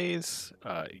Sundays.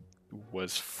 The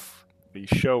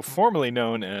show formerly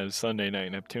known as Sunday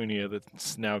Night Neptunia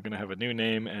that's now going to have a new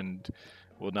name and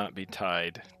will not be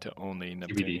tied to only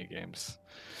Neptunia games.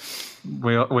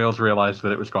 Wales realized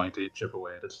that it was going to chip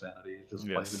away at its sanity. Just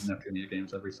play Yes. the Neptunia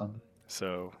games every Sunday.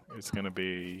 So it's going to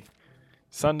be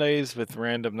Sundays with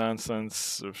random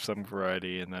nonsense of some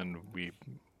variety, and then we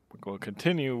will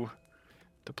continue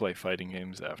to play fighting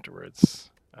games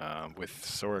afterwards. With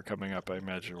Sora coming up, I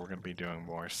imagine we're going to be doing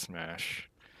more Smash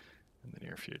in the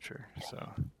near future.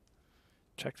 So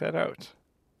check that out.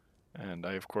 And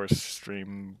I, of course,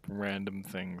 stream random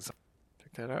things.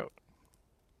 Check that out.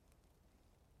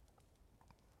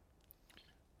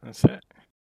 That's it.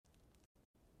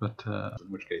 But in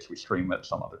which case we stream it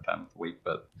some other time of the week,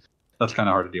 but that's kind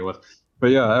of hard to deal with.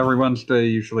 But yeah, every Wednesday,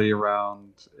 usually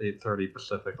around 8:30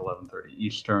 Pacific, 11:30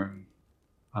 Eastern,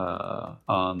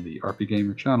 on the RP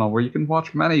Gamer channel, where you can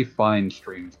watch many fine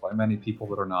streams by many people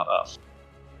that are not us.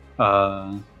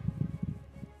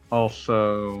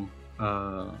 Also,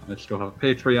 I still have a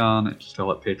Patreon. It's still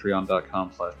at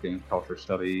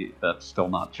patreon.com/gameculturestudy. That's still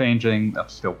not changing.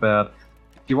 That's still bad.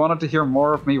 If you wanted to hear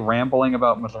more of me rambling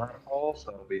about Mazarna Falls,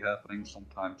 that'll be happening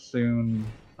sometime soon.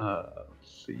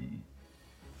 Let's see.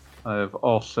 I've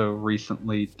also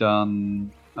recently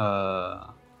done...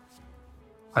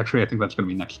 Actually, I think that's going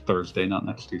to be next Thursday, not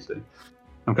next Tuesday.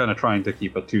 I'm kind of trying to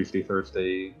keep a Tuesday,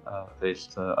 Thursday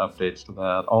based updates to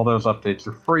that. All those updates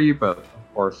are free, but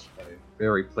of course, I'm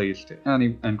very pleased to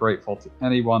and grateful to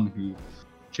anyone who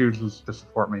chooses to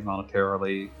support me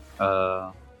monetarily.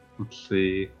 Let's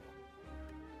see.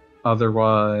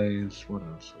 Otherwise, what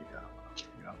else we got?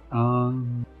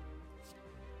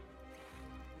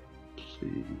 Let's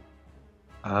see.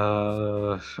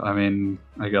 I mean,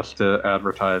 I guess to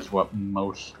advertise what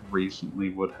most recently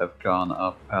would have gone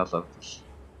up as of this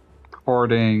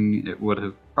recording, it would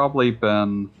have probably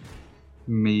been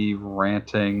me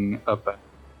ranting about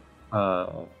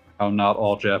how not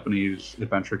all Japanese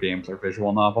adventure games are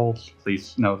visual novels.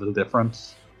 Please know the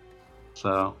difference.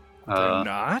 So, They're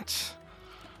not?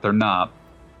 They're not.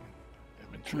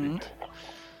 I'm intrigued.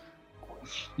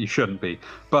 You shouldn't be.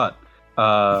 But,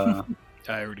 I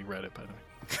already read it, by the way.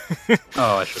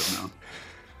 Oh, I should have known.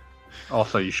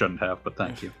 Also, you shouldn't have, but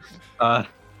thank you. But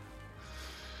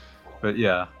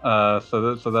yeah,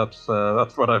 so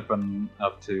that's what I've been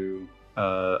up to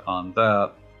on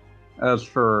that. As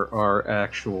for our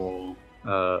actual,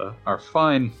 our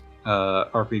fine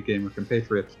RP Gamer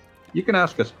compatriots, you can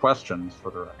ask us questions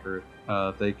for the record.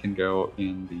 They can go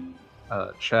in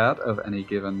the chat of any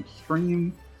given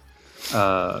stream.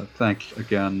 Thanks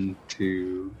again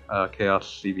to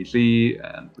Chaos CVZ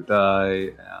and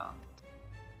Budai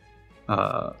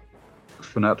and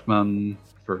Finetman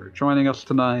for joining us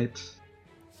tonight.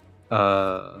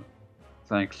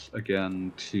 Thanks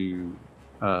again to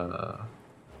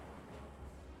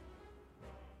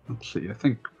let's see, I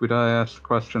think Budai asked a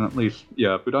question at least.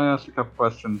 Yeah, Budai asked a couple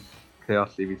questions.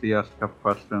 Chaos CVZ asked a couple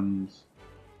questions.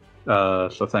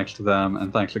 So thanks to them,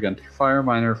 and thanks again to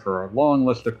Fireminer for our long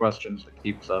list of questions that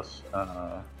keeps us,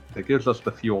 that gives us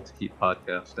the fuel to keep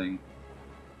podcasting.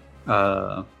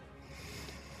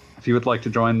 If you would like to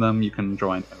join them, you can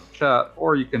join in the chat,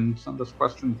 or you can send us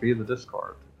questions via the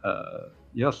Discord.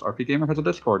 Yes, RP Gamer has a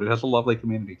Discord. It has a lovely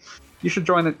community. You should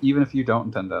join it even if you don't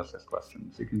intend to ask us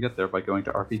questions. You can get there by going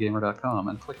to rpgamer.com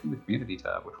and clicking the community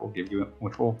tab, which will give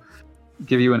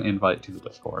you an invite to the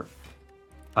Discord.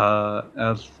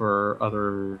 As for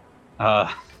other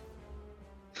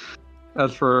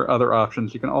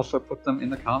options, you can also put them in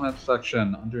the comments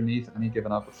section underneath any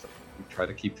given episode. We try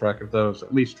to keep track of those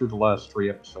at least through the last 3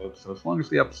 episodes. So as long as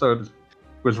the episode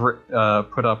was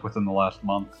put up within the last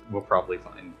month, we'll probably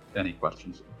find any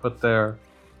questions that we put there.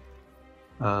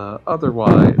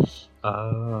 Otherwise,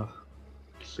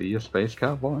 see you, Space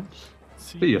Cowboys.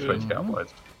 See you, Space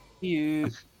Cowboys.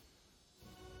 You.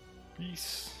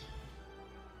 Peace.